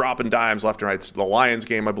just dropping dimes left and right. The Lions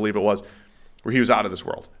game, I believe it was. where he was out of this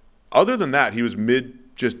world. Other than that, he was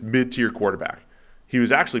just mid-tier quarterback. He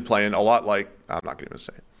was actually playing a lot like, I'm not going to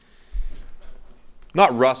say it.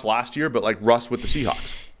 Not Russ last year, but like Russ with the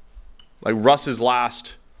Seahawks. Like Russ's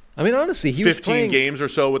last I mean, honestly, he was 15 playing, games or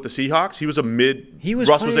so with the Seahawks, he was a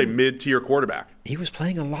Russ was a mid-tier quarterback. He was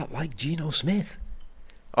playing a lot like Geno Smith.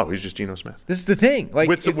 Oh, he's just Geno Smith. This is the thing. Like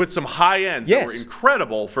with some high ends that were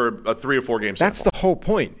incredible for a 3 or 4 game That's sample. the whole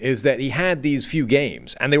point, is that he had these few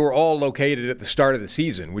games, and they were all located at the start of the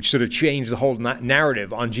season, which sort of changed the whole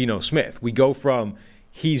narrative on Geno Smith. We go from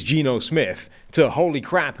he's Geno Smith to holy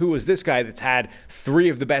crap, who is this guy that's had 3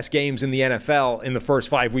 of the best games in the NFL in the first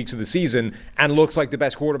 5 weeks of the season and looks like the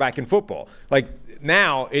best quarterback in football. Like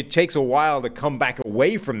now, it takes a while to come back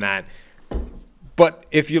away from that. But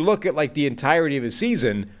if you look at like the entirety of his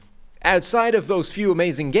season, outside of those few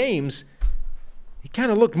amazing games, he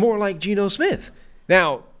kind of looked more like Geno Smith.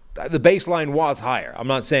 Now, the baseline was higher. I'm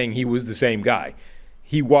not saying he was the same guy.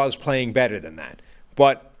 He was playing better than that.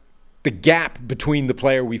 But the gap between the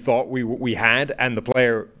player we thought we had and the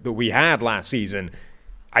player that we had last season,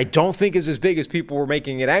 I don't think is as big as people were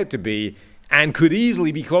making it out to be, and could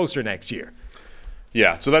easily be closer next year.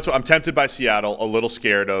 Yeah, so that's what I'm tempted by Seattle, a little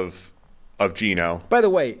scared of Geno. By the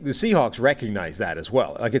way, the Seahawks recognize that as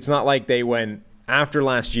well. Like, it's not like they went after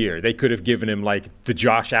last year, they could have given him like the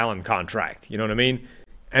Josh Allen contract. You know what I mean?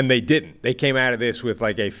 And they didn't. They came out of this with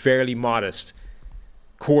like a fairly modest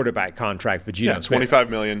quarterback contract for Geno Smith. $25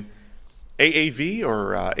 million. AAV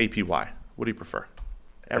or APY? What do you prefer?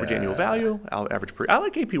 Average annual value, average per. I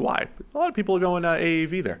like APY. A lot of people are going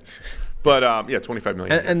AAV there. But yeah, $25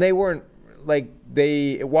 million. And they weren't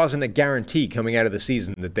it wasn't a guarantee coming out of the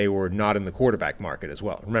season that they were not in the quarterback market as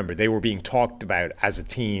well. Remember, they were being talked about as a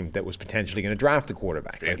team that was potentially going to draft a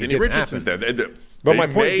quarterback. Anthony Richardson's there. But they my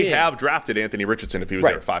point may being, have drafted Anthony Richardson if he was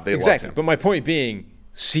there at 5. They exactly. loved him. But my point being,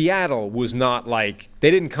 Seattle was not like, they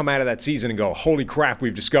didn't come out of that season and go, holy crap,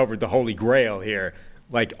 we've discovered the holy grail here.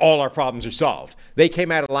 Like, all our problems are solved. They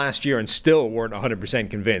came out of last year and still weren't 100%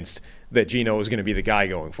 convinced that Geno was going to be the guy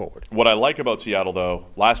going forward. What I like about Seattle, though,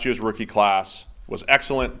 last year's rookie class was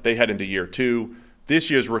excellent. They head into year 2. This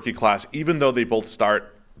year's rookie class, even though they both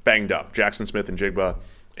start banged up, Jackson Smith and Jigba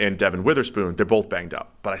and Devin Witherspoon, they're both banged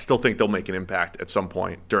up. But I still think they'll make an impact at some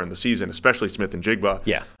point during the season, especially Smith and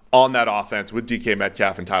Jigba on that offense with DK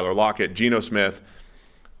Metcalf and Tyler Lockett. Geno Smith,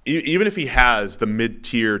 even if he has the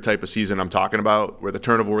mid-tier type of season I'm talking about, where the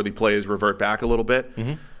turnover-worthy plays revert back a little bit,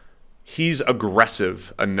 he's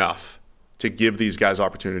aggressive enough to give these guys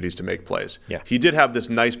opportunities to make plays. Yeah. He did have this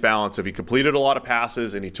nice balance of he completed a lot of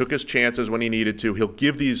passes and he took his chances when he needed to. He'll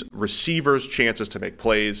give these receivers chances to make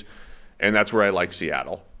plays, and that's where I like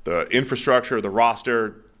Seattle. The infrastructure, the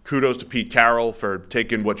roster, kudos to Pete Carroll for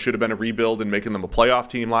taking what should have been a rebuild and making them a playoff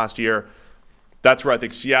team last year. That's where I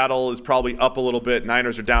think Seattle is probably up a little bit.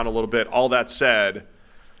 Niners are down a little bit. All that said,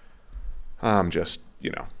 I'm just,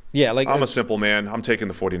 I'm a simple man. I'm taking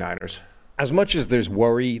the 49ers. As much as there's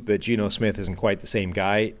worry that Geno Smith isn't quite the same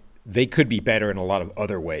guy, they could be better in a lot of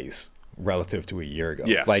other ways relative to a year ago.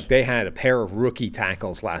 Yes. Like, they had a pair of rookie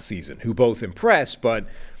tackles last season who both impressed, but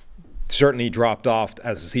certainly dropped off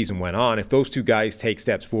as the season went on. If those two guys take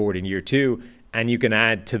steps forward in year 2, and you can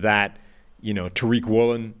add to that, Tariq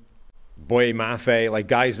Woolen, Boye Mafe, like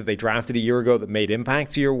guys that they drafted a year ago that made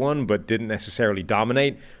impacts year 1 but didn't necessarily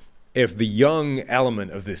dominate. If the young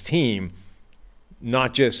element of this team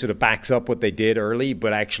not just sort of backs up what they did early,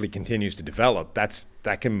 but actually continues to develop,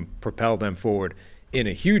 that can propel them forward in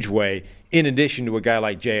a huge way, in addition to a guy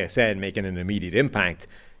like JSN making an immediate impact.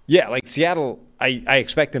 Yeah, like Seattle, I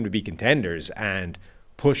expect them to be contenders and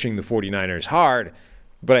pushing the 49ers hard,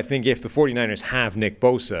 but I think if the 49ers have Nick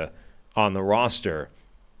Bosa on the roster,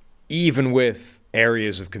 even with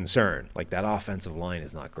areas of concern, like that offensive line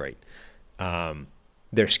is not great.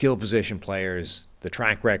 Their skill position players, the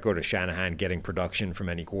track record of Shanahan getting production from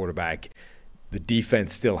any quarterback, the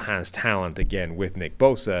defense still has talent again with Nick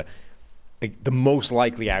Bosa. The most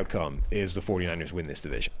likely outcome is the 49ers win this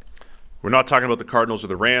division. We're not talking about the Cardinals or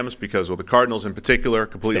the Rams because, the Cardinals in particular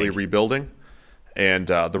completely rebuilding, and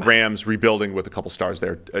the Rams rebuilding with a couple stars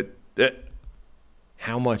there.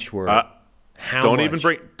 How much were...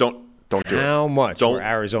 Don't do it. How much were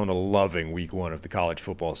Arizona loving week 1 of the college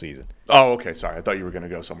football season? Oh, okay. Sorry. I thought you were going to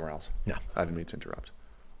go somewhere else. No. I didn't mean to interrupt.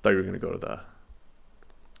 I thought you were going to go to the...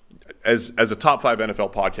 As a top 5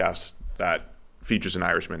 NFL podcast that features an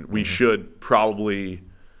Irishman, we should probably,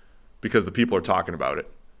 because the people are talking about it,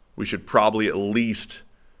 we should probably at least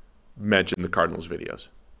mention the Cardinals videos,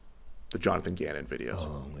 the Jonathan Gannon videos.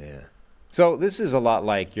 Oh, yeah. So this is a lot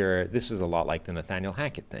like the Nathaniel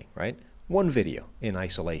Hackett thing, right? One video in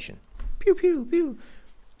isolation. Pew, pew, pew.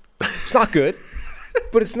 It's not good,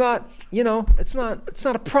 but it's not, it's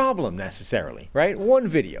not a problem necessarily, right? One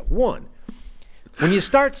video, one. When you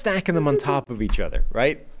start stacking them on top of each other,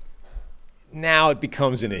 right? Now it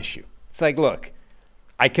becomes an issue. It's like, look,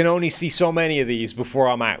 I can only see so many of these before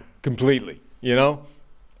I'm out completely,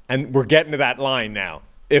 And we're getting to that line now,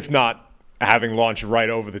 if not having launched right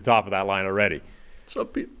over the top of that line already.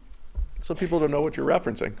 Some people don't know what you're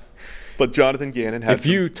referencing. But Jonathan Gannon had If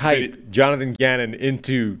you type Jonathan Gannon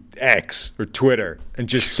into X or Twitter and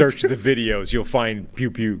just search the videos, you'll find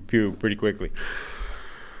pew, pew, pew pretty quickly.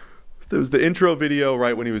 There was the intro video,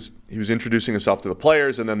 right, when he was introducing himself to the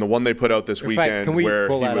players, and then the one they put out this weekend can we where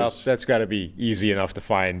pull he that was, up? That's got to be easy enough to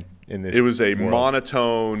find in this. It was a world.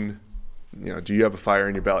 monotone, do you have a fire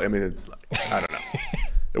in your belly? I mean, I don't know.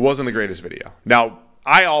 It wasn't the greatest video. Now,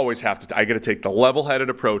 I always have to, I got to take the level-headed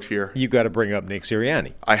approach here. You got to bring up Nick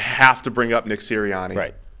Sirianni. I have to bring up Nick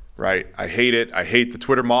Sirianni. Right. I hate it. I hate the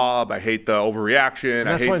Twitter mob. I hate the overreaction. And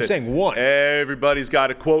that's I hate what I'm saying. One. Everybody's got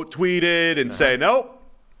to quote tweet it and say, nope,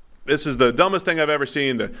 this is the dumbest thing I've ever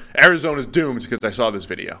seen. The Arizona's doomed because I saw this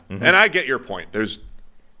video. Mm-hmm. And I get your point. There's,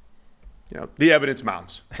 the evidence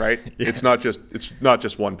mounts, right? Yes. It's not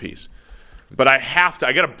just one piece. But I got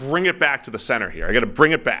to bring it back to the center here. I got to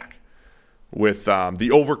bring it back with the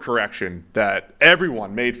overcorrection that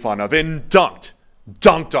everyone made fun of and dunked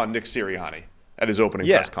on Nick Sirianni at his opening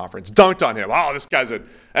press conference. Dunked on him. Oh, this guy's an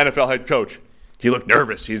NFL head coach. He looked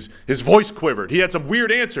nervous. His voice quivered. He had some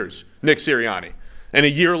weird answers, Nick Sirianni. And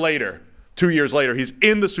 2 years later, he's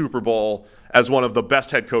in the Super Bowl as one of the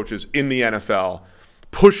best head coaches in the NFL,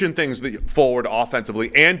 pushing things forward offensively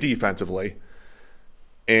and defensively.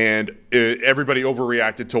 And everybody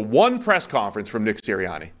overreacted to one press conference from Nick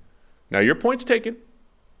Sirianni. Now, your point's taken.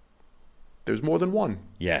 There's more than one.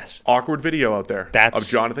 Yes. Awkward video out there of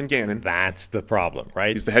Jonathan Gannon. That's the problem,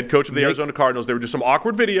 right? He's the head coach of the Arizona Cardinals. There were just some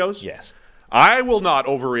awkward videos. Yes. I will not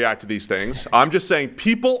overreact to these things. I'm just saying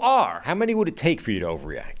people are. How many would it take for you to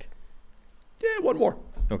overreact? Yeah, one more.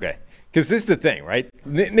 Okay. Because this is the thing, right?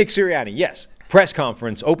 Nick Sirianni, yes.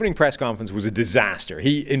 Opening press conference was a disaster.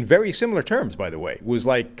 He, in very similar terms, by the way, was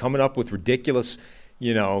like coming up with ridiculous,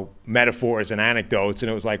 metaphors and anecdotes. And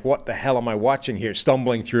it was like, what the hell am I watching here?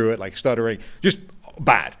 Stumbling through it, like stuttering. Just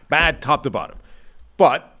bad top to bottom.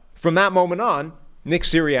 But from that moment on, Nick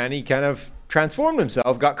Sirianni kind of transformed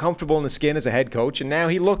himself, got comfortable in the skin as a head coach, and now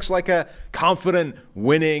he looks like a confident,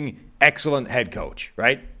 winning, excellent head coach,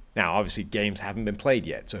 right? Now, obviously, games haven't been played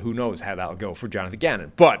yet, so who knows how that'll go for Jonathan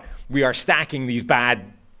Gannon. But we are stacking these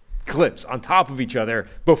bad clips on top of each other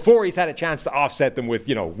before he's had a chance to offset them with,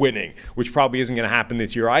 winning, which probably isn't going to happen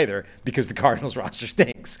this year either because the Cardinals roster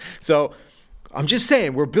stinks. So I'm just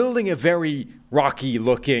saying we're building a very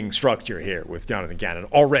rocky-looking structure here with Jonathan Gannon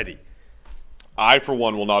already. I, for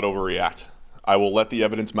one, will not overreact. I will let the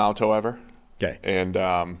evidence mount, however. Okay. And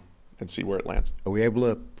see where it lands. Are we able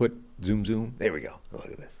to put zoom? There we go. Look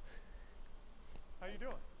at this. How you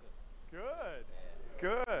doing?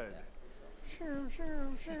 Good.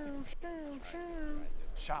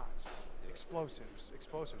 Shots. Explosives.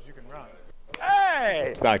 You can run. Hey!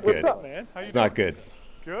 It's not good. What's up, man? How you It's doing? not good.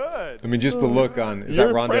 Good. I mean, just the look on, is Your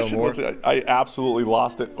that Rondale impression Moore? was, I absolutely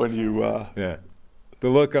lost it when you Yeah. The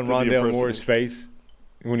look on the Rondale Moore's face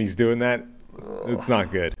when he's doing that, it's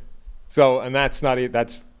not good. So, and that's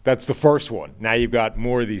the first one. Now you've got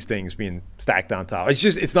more of these things being stacked on top.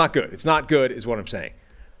 It's not good. It's not good is what I'm saying.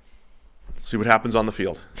 see what happens on the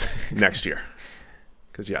field next year.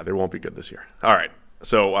 Because, there won't be good this year. All right.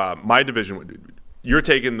 So my division, you're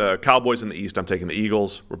taking the Cowboys in the East. I'm taking the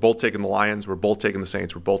Eagles. We're both taking the Lions. We're both taking the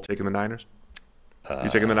Saints. We're both taking the Niners. You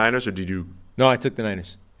taking the Niners, or did you? No, I took the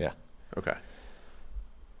Niners. Yeah. Okay.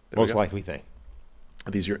 Most likely thing.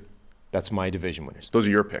 Are these your? That's my division winners. Those are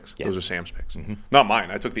your picks. Yes. Those are Sam's picks. Mm-hmm. Not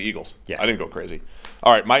mine. I took the Eagles. Yes. I didn't go crazy.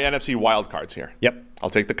 All right, my NFC wild cards here. Yep. I'll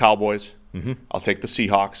take the Cowboys. Mm-hmm. I'll take the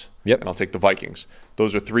Seahawks. Yep. And I'll take the Vikings.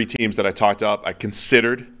 Those are three teams that I talked up. I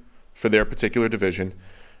considered for their particular division.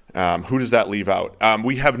 Who does that leave out?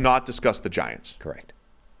 We have not discussed the Giants. Correct.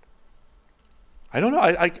 I don't know.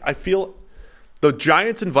 I feel the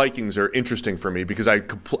Giants and Vikings are interesting for me because I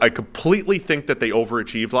completely think that they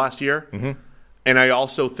overachieved last year. Mm-hmm. And I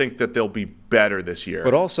also think that they'll be better this year.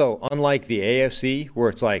 But also, unlike the AFC, where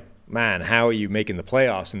it's like, man, how are you making the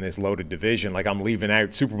playoffs in this loaded division? Like, I'm leaving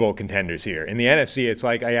out Super Bowl contenders here. In the NFC, it's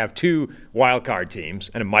like I have two wild card teams,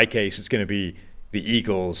 and in my case, it's going to be the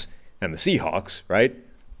Eagles and the Seahawks, right?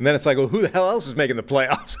 And then it's like, well, who the hell else is making the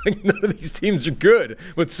playoffs? Like, none of these teams are good,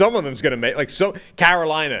 but some of them's going to make. Like, so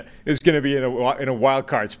Carolina is going to be in a wild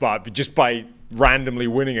card spot just by randomly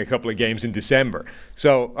winning a couple of games in December.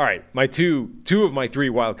 So, all right, my two of my three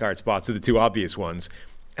wild card spots are the two obvious ones.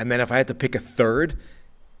 And then if I had to pick a third,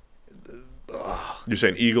 You're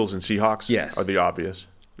saying Eagles and Seahawks Yes. are the obvious?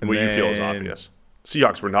 And What you feel is then- obvious.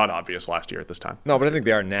 Seahawks were not obvious last year at this time. no, but I think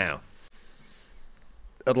they are now.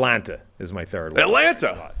 Atlanta is my third one.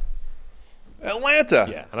 Atlanta.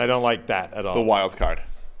 Yeah, and I don't like that at all. The wild card.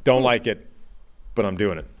 Don't like it, but I'm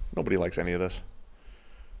doing it. Nobody likes any of this.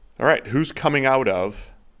 All right, who's coming out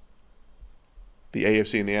of the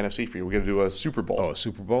AFC and the NFC for you? We're going to do a Super Bowl. Oh, a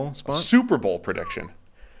Super Bowl spot? Super Bowl prediction.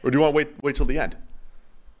 Or do you want to wait till the end?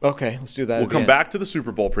 Okay, let's do that. We'll at the come end. back to the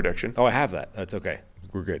Super Bowl prediction. Oh, I have that. That's okay.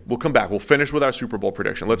 We're good. We'll come back. We'll finish with our Super Bowl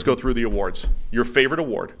prediction. Let's go through the awards. Your favorite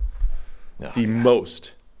award, Oh, the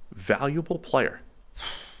most valuable player.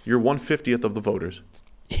 You're 150th of the voters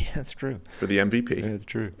yeah, that's true. for the MVP. That's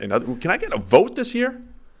true. And can I get a vote this year?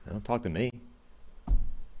 Don't talk to me.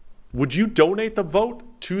 Would you donate the vote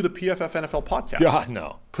to the PFF NFL podcast? God,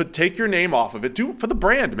 no. Take your name off of it. Do it for the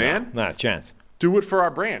brand, man. Not a chance. Do it for our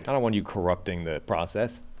brand. I don't want you corrupting the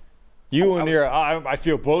process. I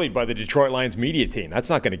feel bullied by the Detroit Lions media team. That's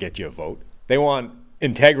not going to get you a vote. They want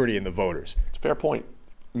integrity in the voters. It's a fair point.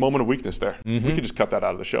 Moment of weakness there. We could just cut that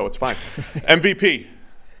out of the show. It's fine. MVP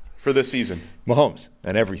for this season. Mahomes,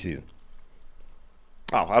 and every season.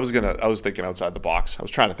 Oh, I was thinking outside the box. I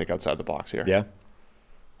was trying to think outside the box here. Yeah?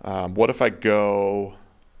 What if I go?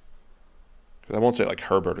 'Cause I won't say like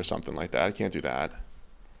Herbert or something like that. I can't do that.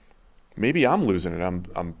 Maybe I'm losing it.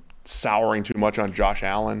 I'm souring too much on Josh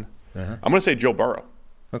Allen. I'm going to say Joe Burrow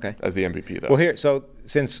Okay. as the MVP, though. Well, so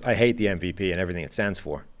since I hate the MVP and everything it stands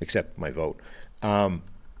for, except my vote,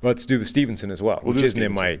 let's do the Stevenson as well, We'll which do the isn't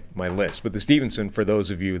in my list. But the Stevenson, for those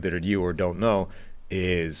of you that are new or don't know,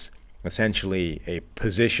 is essentially a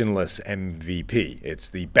positionless MVP. It's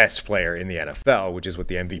the best player in the NFL, which is what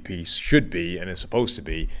the MVP should be and is supposed to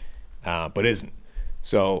be, but isn't.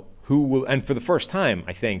 So who will? And for the first time,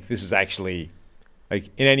 I think this is actually, like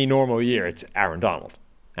in any normal year, it's Aaron Donald.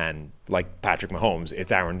 And like Patrick Mahomes,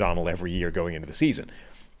 it's Aaron Donald every year going into the season.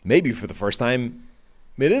 Maybe for the first time,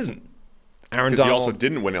 it isn't. Aaron Because he Donald. also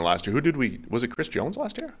didn't win it last year. Was it Chris Jones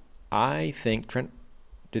last year? I think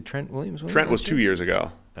did Trent Williams win? Trent last was 2 years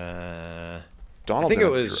ago. year? Donald's I think in it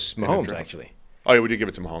a was in a Mahomes, drought. actually. Oh, yeah, we did give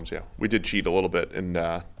it to Mahomes, yeah. We did cheat a little bit in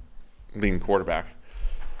lean quarterback.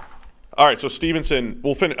 All right, so Stevenson,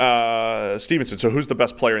 Stevenson, so who's the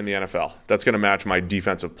best player in the NFL? That's going to match my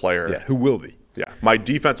defensive player. Yeah, who will be? Yeah, my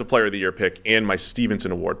defensive player of the year pick and my Stevenson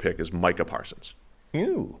Award pick is Micah Parsons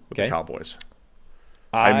Ooh, with okay. the Cowboys.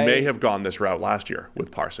 I may have gone this route last year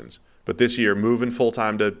with Parsons, but this year moving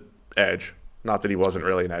full-time to edge, not that he wasn't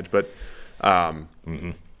really an edge, but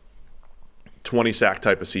 20-sack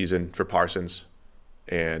type of season for Parsons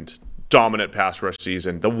and dominant pass rush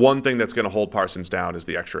season. The one thing that's going to hold Parsons down is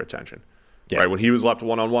the extra attention. Yeah. Right? When he was left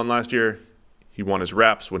one-on-one last year, he won his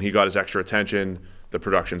reps. When he got his extra attention, the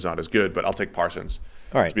production's not as good, but I'll take Parsons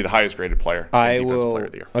All right. to be the highest graded player I and defensive will. player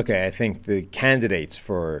of the year. Okay, I think the candidates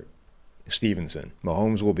for Stevenson,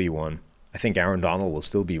 Mahomes will be one. I think Aaron Donald will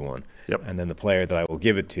still be one. Yep. And then the player that I will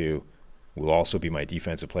give it to will also be my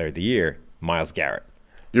defensive player of the year, Myles Garrett.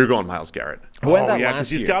 You're going Myles Garrett. I went that yeah, last because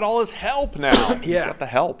he's year. got all his help now. He's Yeah. got the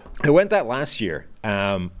help. I went that last year,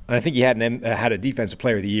 and I think he had a defensive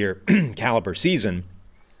player of the year caliber season,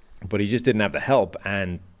 but he just didn't have the help,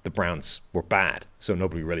 and the Browns were bad, so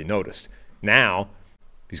nobody really noticed. Now,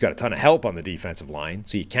 he's got a ton of help on the defensive line,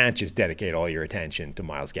 so you can't just dedicate all your attention to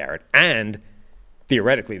Myles Garrett, and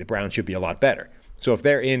theoretically, the Browns should be a lot better. So if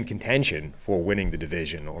they're in contention for winning the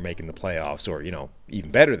division or making the playoffs or,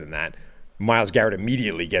 even better than that, Myles Garrett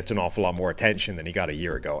immediately gets an awful lot more attention than he got a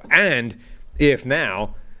year ago. And if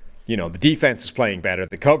now, the defense is playing better,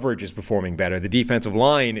 the coverage is performing better, the defensive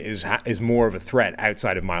line is more of a threat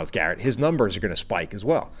outside of Myles Garrett, his numbers are going to spike as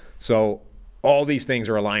well. So all these things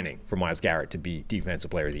are aligning for Myles Garrett to be Defensive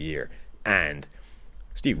Player of the Year and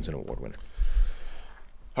Stevenson Award winner.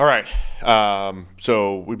 All right.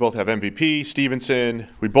 So we both have MVP, Stevenson.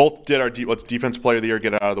 We both did our defensive player of the year.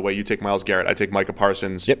 Get it out of the way. You take Myles Garrett. I take Micah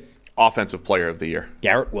Parsons. Yep. Offensive player of the year.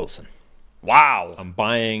 Garrett Wilson. Wow. I'm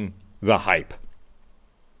buying the hype.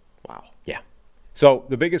 Wow. Yeah. So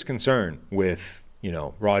the biggest concern with,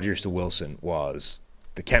 Rodgers to Wilson was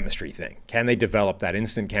the chemistry thing. Can they develop that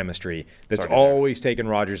instant chemistry that's already there. always taken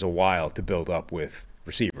Rodgers a while to build up with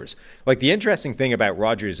receivers? Like, the interesting thing about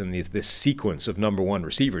Rodgers and this sequence of number one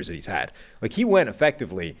receivers that he's had, like, he went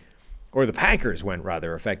effectively, or the Packers went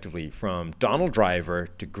rather effectively, from Donald Driver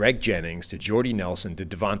to Greg Jennings to Jordy Nelson to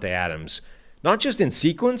Devontae Adams, not just in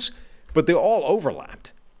sequence, but they all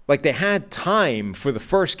overlapped. Like, they had time for the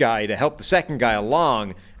first guy to help the second guy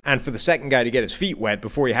along and for the second guy to get his feet wet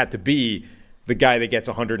before he had to be the guy that gets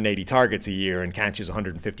 180 targets a year and catches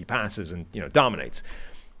 150 passes and, dominates.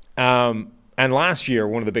 And last year,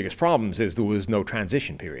 one of the biggest problems is there was no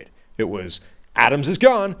transition period. It was Adams is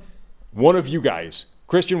gone. One of you guys,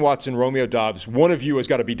 Christian Watson, Romeo Dobbs, one of you has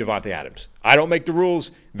got to be Devontae Adams. I don't make the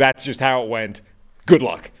rules. That's just how it went. Good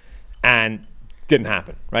luck. And didn't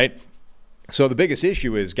happen, right? So the biggest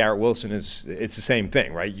issue is Garrett Wilson it's the same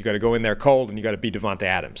thing, right? You got to go in there cold and you got to be Devontae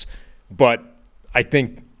Adams. But I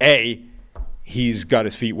think, A, he's got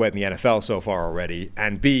his feet wet in the NFL so far already,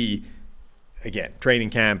 and B, again, training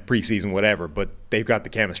camp, preseason, whatever, but they've got the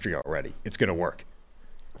chemistry already. It's going to work.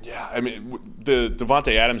 Yeah, I mean, the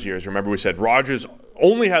Devontae Adams years, remember we said Rodgers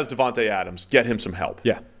only has Devontae Adams. Get him some help.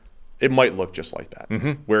 Yeah. It might look just like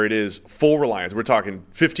that, where it is full reliance. We're talking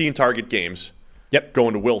 15 target games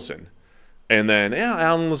going to Wilson. And then,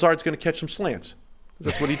 Alan Lazard's going to catch some slants.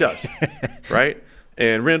 That's what he does, right?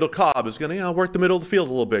 And Randall Cobb is going to work the middle of the field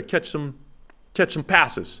a little bit, catch some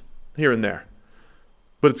passes here and there.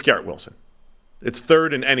 But it's Garrett Wilson. It's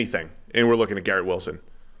third in anything, and we're looking at Garrett Wilson.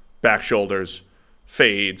 Back shoulders,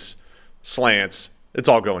 fades, slants, it's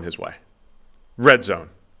all going his way. Red zone,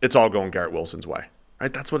 it's all going Garrett Wilson's way.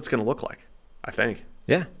 Right? That's what it's going to look like, I think.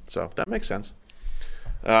 Yeah. So that makes sense.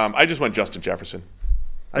 I just went Justin Jefferson.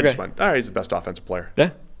 I just went, all right, he's the best offensive player.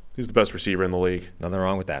 Yeah. He's the best receiver in the league. Nothing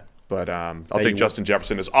wrong with that. But I'll take Justin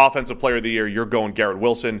Jefferson as offensive player of the year. You're going Garrett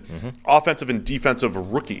Wilson. Offensive and defensive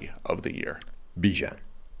rookie of the year. Bijan.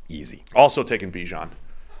 Easy. Also taking Bijan.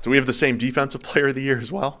 Do we have the same defensive player of the year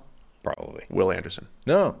as well? Probably. Will Anderson.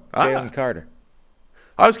 No. Jalen Carter.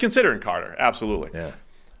 I was considering Carter. Absolutely. Yeah.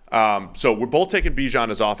 So we're both taking Bijan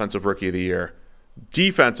as offensive rookie of the year.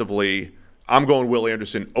 Defensively, I'm going Will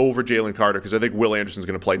Anderson over Jalen Carter because I think Will Anderson's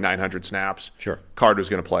going to play 900 snaps. Sure. Carter's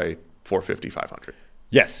going to play 450, 500.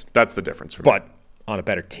 Yes. That's the difference for me. But on a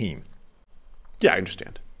better team. Yeah, I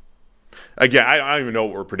understand. Again, I don't even know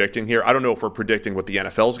what we're predicting here. I don't know if we're predicting what the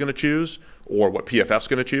NFL is going to choose or what PFF's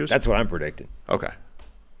going to choose. That's what I'm predicting. Okay.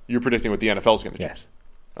 You're predicting what the NFL is going to choose? Yes.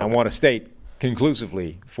 Okay. I want to state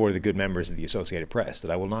conclusively for the good members of the Associated Press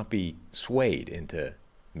that I will not be swayed into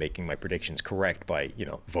making my predictions correct by,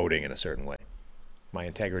 voting in a certain way. My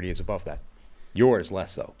integrity is above that. Yours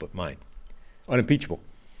less so, but mine. Unimpeachable.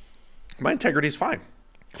 My integrity is fine.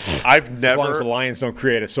 I've never. As long as the Lions don't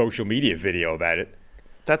create a social media video about it.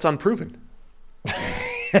 That's unproven.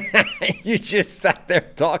 You just sat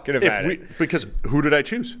there talking about it. Because who did I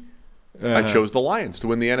choose? I chose the Lions to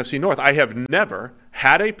win the NFC North. I have never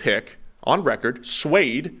had a pick on record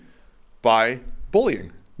swayed by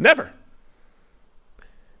bullying. Never.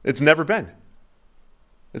 It's never been.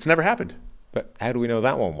 It's never happened. But how do we know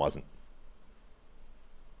that one wasn't?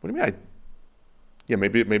 What do you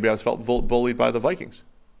mean? Maybe I was felt bullied by the Vikings.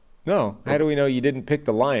 No. How do we know you didn't pick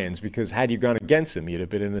the Lions? Because had you gone against them, you'd have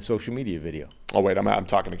been in a social media video. Oh, wait. I'm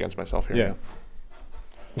talking against myself here. Yeah.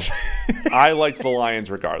 I liked the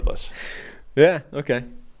Lions regardless. Yeah, okay.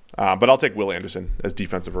 But I'll take Will Anderson as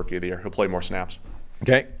defensive rookie of the year. He'll play more snaps.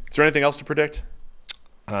 Okay. Is there anything else to predict?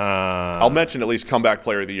 I'll mention at least comeback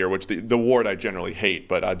player of the year, which the award I generally hate,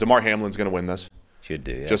 but DeMar Hamlin's going to win this. Should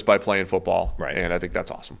do, yeah. Just by playing football. Right. And I think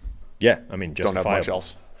that's awesome. Yeah, I mean, Don't have much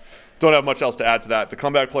else. Don't have much else to add to that. The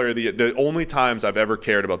comeback player of the year, the only times I've ever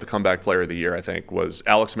cared about the comeback player of the year, I think, was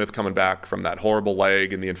Alex Smith coming back from that horrible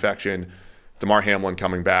leg and the infection, DeMar Hamlin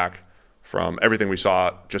coming back from everything we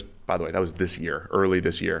saw. Just, by the way, that was this year, early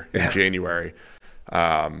this year, in January.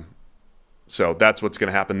 So that's what's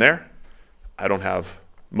going to happen there. I don't have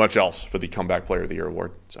much else for the comeback player of the year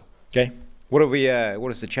award. So okay. What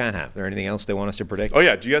does the chat have? Is there anything else they want us to predict? Oh,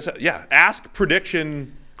 yeah. Do you guys ask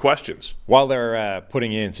prediction questions. While they're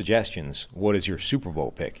putting in suggestions, what is your Super Bowl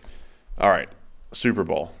pick? All right. Super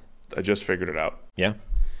Bowl. I just figured it out. Yeah?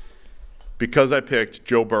 Because I picked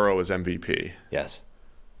Joe Burrow as MVP. Yes.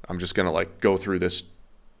 I'm just going to go through this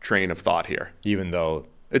train of thought here. Even though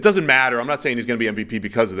it doesn't matter. I'm not saying he's going to be MVP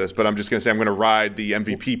because of this, but I'm just going to say I'm going to ride the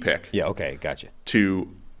MVP pick. Yeah, okay, gotcha. To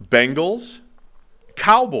Bengals,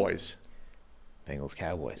 Cowboys. Bengals,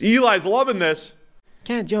 Cowboys. Eli's loving this.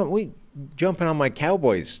 Can't jump. Jumping on my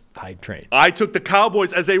Cowboys hype train. I took the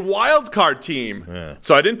Cowboys as a wild card team. Yeah.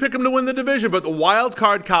 So I didn't pick them to win the division, but the wild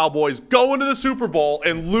card Cowboys going to the Super Bowl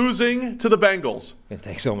and losing to the Bengals. I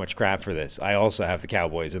take so much crap for this. I also have the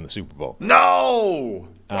Cowboys in the Super Bowl. No!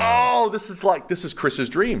 This is Chris's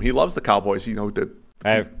dream. He loves the Cowboys.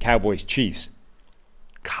 I have Cowboys Chiefs.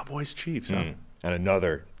 Cowboys Chiefs, huh? And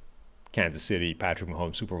another Kansas City Patrick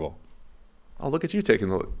Mahomes Super Bowl. Oh, look at you taking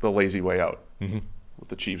the lazy way out. Mm-hmm. With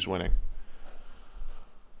the Chiefs winning.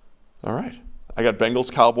 All right. I got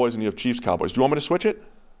Bengals, Cowboys, and you have Chiefs, Cowboys. Do you want me to switch it?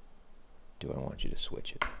 Do I want you to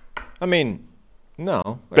switch it? I mean,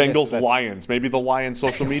 no. Bengals, Lions. Maybe the Lions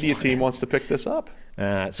social media team wants to pick this up.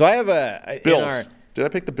 So I have Bills. Did I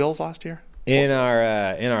pick the Bills last year? In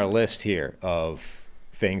our list here of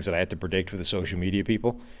things that I had to predict for the social media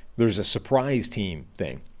people, there's a surprise team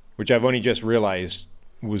thing, which I've only just realized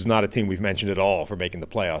was not a team we've mentioned at all for making the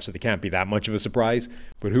playoffs, so they can't be that much of a surprise.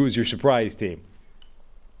 But who is your surprise team?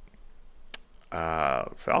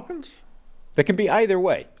 Falcons? That can be either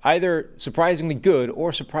way, either surprisingly good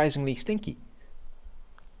or surprisingly stinky.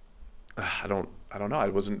 I don't know. I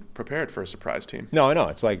wasn't prepared for a surprise team. No, I know.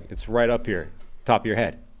 It's like it's right up here, top of your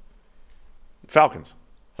head. Falcons.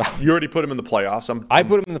 You already put them in the playoffs. I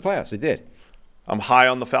put them in the playoffs. I did. I'm high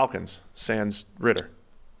on the Falcons, sans Ritter.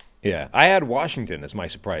 Yeah, I had Washington as my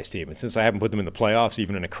surprise team, and since I haven't put them in the playoffs,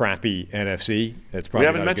 even in a crappy NFC, that's probably We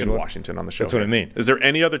haven't not a mentioned good one. Washington on the show. That's what I mean. Is there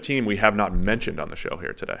any other team we have not mentioned on the show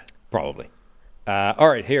here today? Probably. All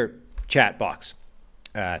right, here, chat box.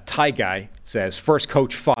 Ty Guy says, first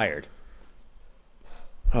coach fired.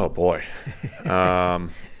 Oh, boy.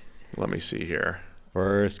 Let me see here.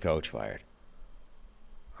 First coach fired.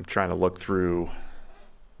 I'm trying to look through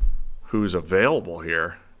who's available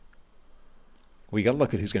here. We got to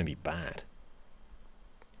look at who's going to be bad.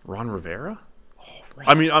 Ron Rivera?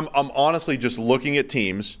 I mean, I'm honestly just looking at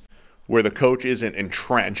teams where the coach isn't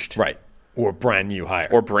entrenched. Right. Or brand new hire.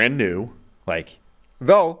 Or brand new. Like,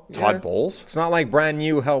 though. Todd Bowles. It's not like brand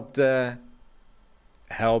new helped Nathaniel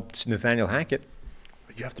Hackett.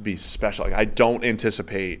 You have to be special. Like, I don't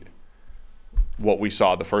anticipate what we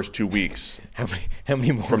saw the first 2 weeks How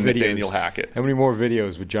many more from videos, Nathaniel Hackett. How many more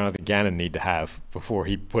videos would Jonathan Gannon need to have before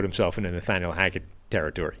he put himself into Nathaniel Hackett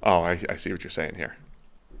territory? Oh, I see what you're saying here.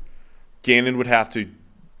 Gannon would have to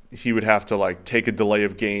like take a delay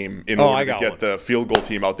of game in order to get the field goal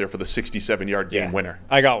team out there for the 67-yard game winner.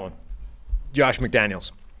 I got one. Josh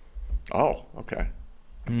McDaniels. Oh, okay.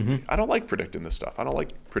 Mm-hmm. I don't like predicting this stuff. I don't like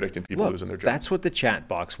predicting people losing their job. That's what the chat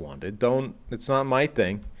box wanted. It's not my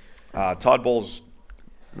thing. Todd Bowles,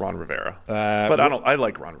 Ron Rivera. But I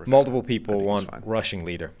like Ron Rivera. Multiple people want rushing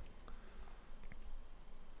leader.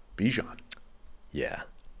 Bijan. Yeah,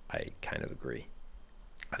 I kind of agree.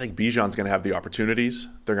 I think Bijan's going to have the opportunities.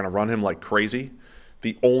 They're going to run him like crazy.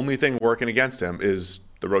 The only thing working against him is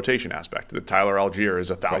the rotation aspect. That Tyler Algier is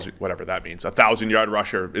 1,000, whatever that means. 1,000-yard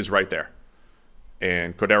rusher is right there.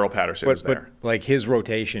 And Cordero Patterson is there. But like his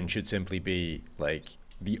rotation should simply be like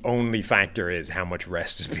the only factor is how much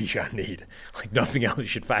rest does Bijan need. Like nothing else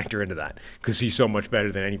should factor into that because he's so much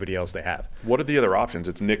better than anybody else they have. What are the other options?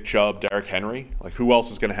 It's Nick Chubb, Derrick Henry. Like who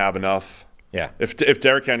else is going to have enough? Yeah. If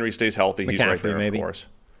Derrick Henry stays healthy, he's right there, maybe. Of course.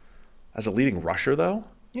 As a leading rusher, though?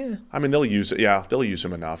 Yeah. I mean, they'll use it. Yeah, they'll use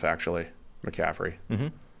him enough, actually. McCaffrey. Mm-hmm.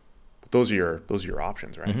 But those are your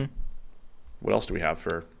options, right? Mm-hmm. What else do we have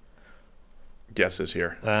for guesses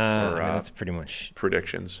here? That's pretty much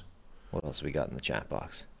predictions. What else have we got in the chat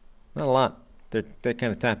box? Not a lot. They're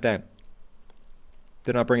kind of tapped out.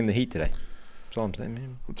 They're not bringing the heat today. That's all I'm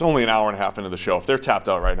saying. It's only an hour and a half into the show. If they're tapped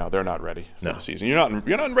out right now, they're not ready for the season. You're not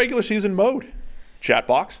in regular season mode. Chat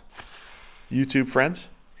box, YouTube friends,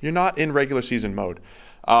 you're not in regular season mode.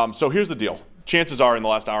 So here's the deal. Chances are in the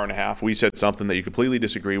last hour and a half, we said something that you completely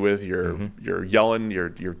disagree with. You're yelling,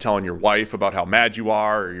 you're telling your wife about how mad you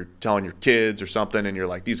are, or you're telling your kids or something, and you're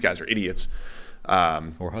like, these guys are idiots.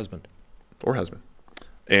 Or husband.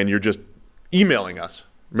 And you're just emailing us.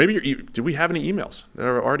 Maybe do we have any emails that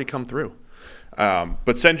have already come through?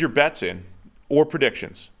 But send your bets in or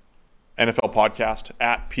predictions. NFL podcast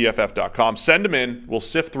at pff.com. Send them in. We'll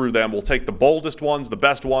sift through them. We'll take the boldest ones, the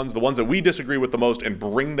best ones, the ones that we disagree with the most, and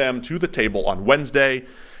bring them to the table on Wednesday.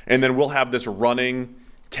 And then we'll have this running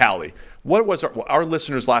tally. What was our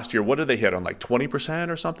listeners last year? What did they hit on, like 20%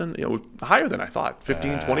 or something? Higher than I thought.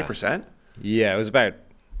 15, 20%? Yeah, it was about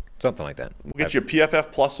something like that. We'll get you a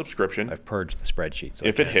PFF Plus subscription. I've purged the spreadsheet. So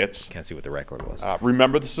if it hits. Can't see what the record was.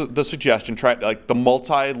 Remember the suggestion. Try like the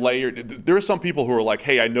multi-layered. There are some people who are like,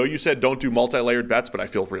 hey, I know you said don't do multi-layered bets, but I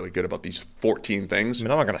feel really good about these 14 things. I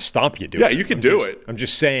mean, I'm not going to stop you doing it. Yeah, you can do it. I'm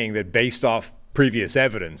just saying that based off previous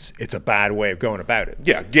evidence, it's a bad way of going about it.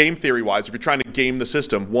 Yeah, game theory-wise, if you're trying to game the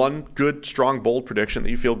system, one good, strong, bold prediction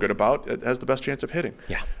that you feel good about, it has the best chance of hitting.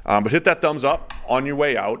 Yeah. But hit that thumbs up on your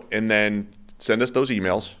way out, and then send us those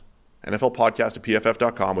emails. NFL podcast at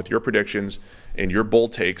pff.com with your predictions and your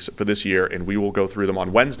bold takes for this year, and we will go through them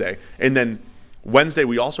on Wednesday. And then Wednesday,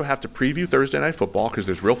 we also have to preview Thursday Night Football because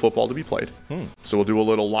there's real football to be played. So we'll do a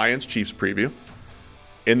little Lions-Chiefs preview.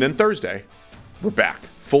 And then Thursday, we're back.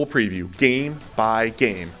 Full preview, game by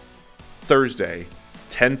game. Thursday,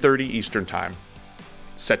 10:30 Eastern Time.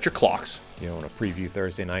 Set your clocks. You don't want to preview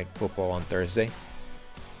Thursday Night Football on Thursday?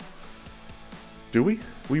 Do we?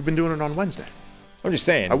 We've been doing it on Wednesday. I'm just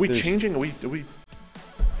saying. Are we changing?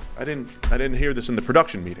 I didn't hear this in the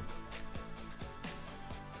production meeting.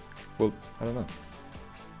 Well, I don't know.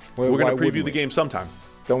 We're going Why to preview wouldn't the we? game sometime.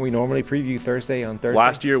 Don't we normally preview Thursday on Thursday?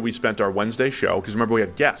 Last year, we spent our Wednesday show, because remember, we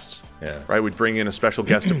had guests. Yeah. Right? We'd bring in a special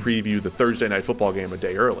guest to preview the Thursday night football game a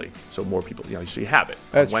day early. So more people, so you have it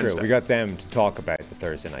That's on Wednesday. true. We got them to talk about the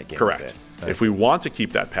Thursday night game. Correct. If we want to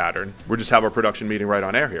keep that pattern, we'll just have our production meeting right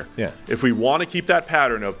on air here. Yeah. If we want to keep that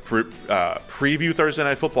pattern of preview Thursday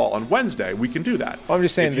night football on Wednesday, we can do that. Well, I'm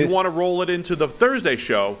just saying if you want to roll it into the Thursday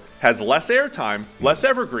show, has less airtime, less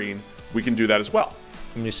evergreen, we can do that as well.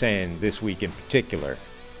 I'm just saying this week in particular,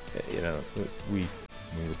 we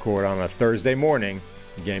record on a Thursday morning.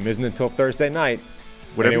 The game isn't until Thursday night.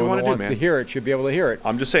 Whatever Anyone you want that to do, wants man. to hear it should be able to hear it.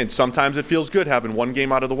 I'm just saying, sometimes it feels good having one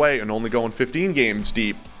game out of the way and only going 15 games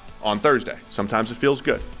deep on Thursday. Sometimes it feels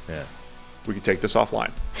good. Yeah. We could take this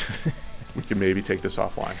offline. We can maybe take this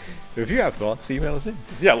offline. If you have thoughts, email us in.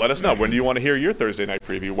 Yeah, let us know. When do you want to hear your Thursday night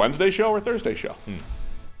preview? Wednesday show or Thursday show?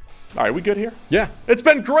 All right, we good here? Yeah. It's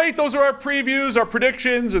been great. Those are our previews, our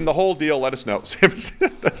predictions, and the whole deal. Let us know.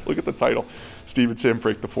 Let's look at the title. Steve and Sam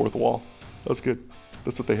break the fourth wall. That was good.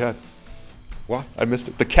 That's what they had. What? I missed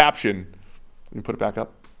it. The caption. Can you put it back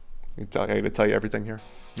up? I'm going to tell you everything here.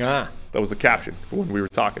 Ah. That was the caption for when we were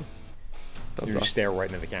talking. That was You us. stare right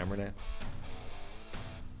into the camera now.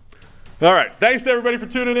 All right. Thanks to everybody for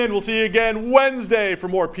tuning in. We'll see you again Wednesday for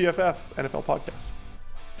more PFF NFL podcast.